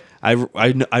everyone have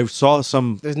can. I saw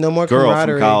some There's no more girl from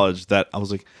camaraderie. college that I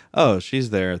was like, oh, she's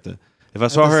there at the. If I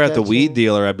saw the her at the sketch weed and-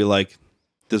 dealer, I'd be like,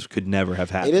 this could never have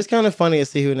happened. It is kind of funny to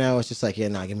see who now is just like, yeah,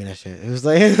 nah, give me that shit. It was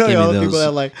like, all me the people those- that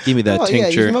are like, give me that oh, yeah,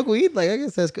 tincture. you smoke weed? Like, I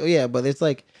guess that's cool. Yeah, but it's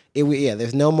like,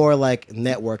 there's no more like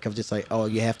network of just like, oh,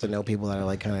 you have to know people that are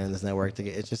like kind of in this network to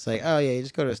get. It's just like, oh yeah, you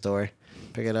just go to the store,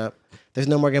 pick it up. There's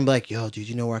no more gonna be like, yo, dude,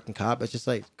 you know where I can cop? It's just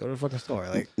like, go to the fucking store.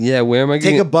 Like, Yeah, where am I take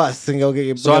getting a bus and go get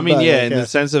your. So I mean, bus. yeah, Like, in the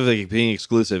sense of like being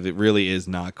exclusive, it really is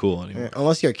not cool anymore. yeah,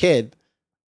 unless you're a kid,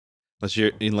 Unless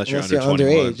you're unless under you're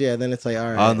 21. underage, yeah, then it's like, all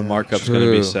right. Oh, and the markup's gonna be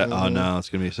True. set. Oh Mhm. no, it's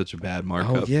gonna be such a bad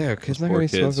markup. Oh, yeah. Kids not Poor going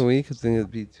to be kids. smoking weed because then it'd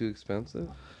be too expensive.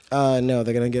 No,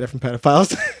 they're gonna get it from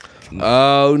pedophiles.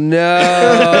 Oh,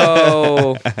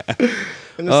 no.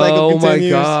 And the cycle Oh, my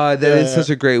continues. God. That is Yeah. such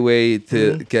a great way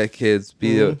to get kids.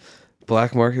 Be a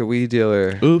black market weed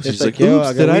dealer. Oops, It's he's like, like, yo, oops,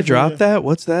 I got did I weed for drop you. that?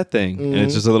 What's that thing? And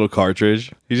it's Mhm. just a little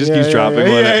cartridge. He just Yeah, keeps yeah, dropping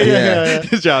yeah, one. yeah.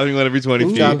 He's dropping one every 20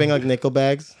 feet. Dropping like nickel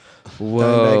bags. Bags in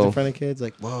Whoa. front of kids.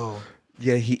 Like, whoa.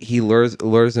 Yeah, he lures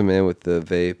them in with the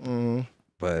vape, Mm,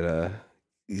 but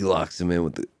he locks them in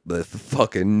with the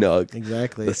fucking nug,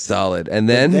 exactly. the solid, and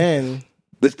But then then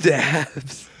the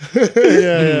dabs.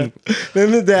 yeah.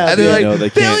 Then the dab. And they're Yeah. like, No, they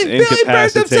can't. Billy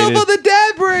burnt himself Incapacitated. on the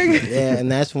dab ring. Yeah,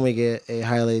 and that's when we get a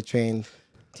highly trained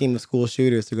team of school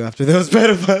shooters to go after those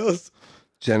pedophiles.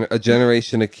 A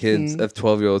generation of kids, Mm. of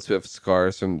 12-year-olds who have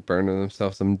scars from burning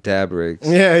themselves on dab rigs.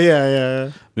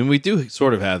 Yeah. I mean, we do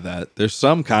sort of have that. There's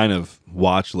some kind of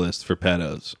watch list for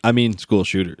pedos. I mean, school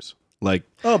shooters. Like,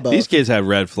 Oh, both. these kids have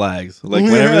red flags. Like,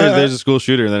 whenever there's a school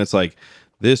shooter, then it's like,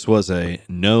 this was a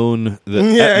known to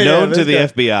this the guy.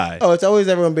 FBI. Oh, it's always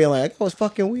everyone being like, that was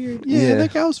fucking weird. Yeah,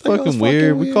 that guy was That guy fucking was weird.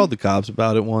 fucking We weird. called the cops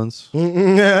about it once.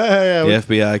 Yeah. The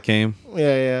FBI came.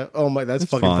 Yeah. Oh my, that's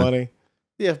It's fucking fine. funny.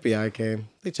 The FBI came.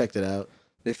 They checked it out.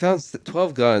 They found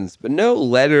 12 guns, but no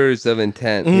letters of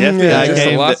intent. The Mm, FBI yeah. Just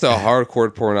came. lots of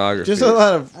hardcore pornography. Just a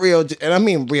lot of real, and I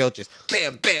mean real, just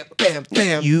bam, bam, bam,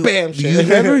 bam, bam. Shit. You've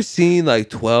never seen like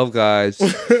 12 guys,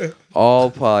 all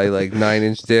probably like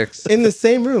 9-inch dicks, in in the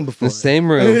same room before. the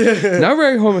same room. Not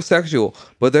very homosexual,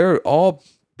 but they're all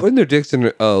putting their dicks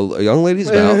in a young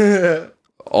lady's mouth,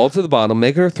 all to the bottom,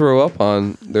 making her throw up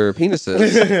on their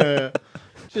penises.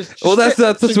 Well, that's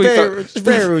what we found.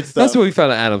 very rude stuff. That's what we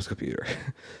found on Adam's computer.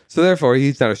 So therefore,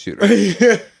 he's not a shooter.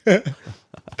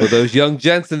 For those young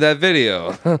gents in that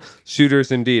video,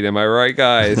 shooters indeed. Am I right,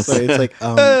 guys? So it's like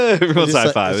Everyone's just high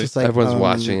like- fiving. it's just like, Everyone's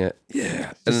watching it. Yeah,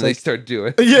 and then they like- start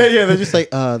doing. Yeah, they're just like,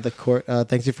 the court,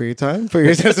 thanks you for your time, for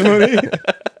your testimony.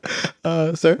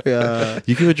 Sir,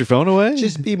 You give your phone away?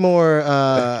 just be more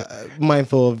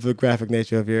mindful of the graphic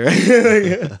nature of your.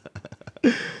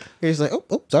 He's like,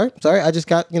 oh, sorry, I just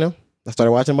got, I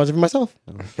started watching a bunch of it myself.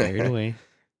 Carried away.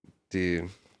 Dude.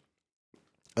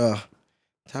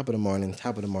 Top of the morning.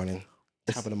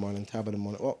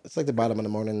 Well, it's like the bottom of the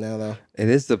morning now, though. It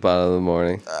is the bottom of the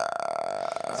morning.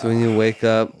 So when you wake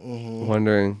up Mm-hmm.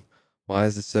 wondering, why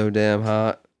is it so damn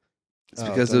hot? It's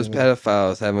because don't those even-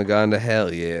 pedophiles haven't gone to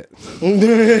hell yet.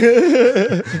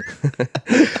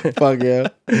 Fuck yeah.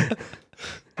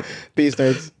 Peace,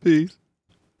 nerds.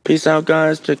 Peace out,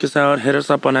 guys. Check us out. Hit us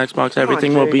up on Xbox.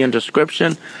 Everything will be in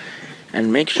description.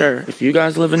 And make sure, if you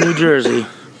guys live in New Jersey,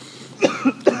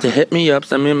 to hit me up,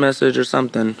 send me a message or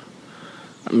something.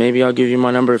 Maybe I'll give you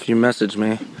my number if you message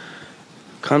me.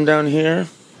 Come down here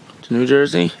to New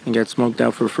Jersey and get smoked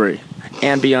out for free.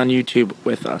 And be on YouTube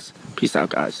with us. Peace out,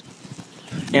 guys.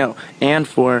 And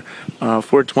for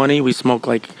 420, we smoke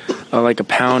like a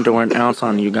pound or an ounce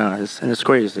on you guys. And it's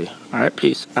crazy. All right,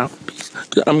 peace out. Peace.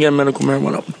 I'm getting medical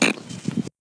marijuana.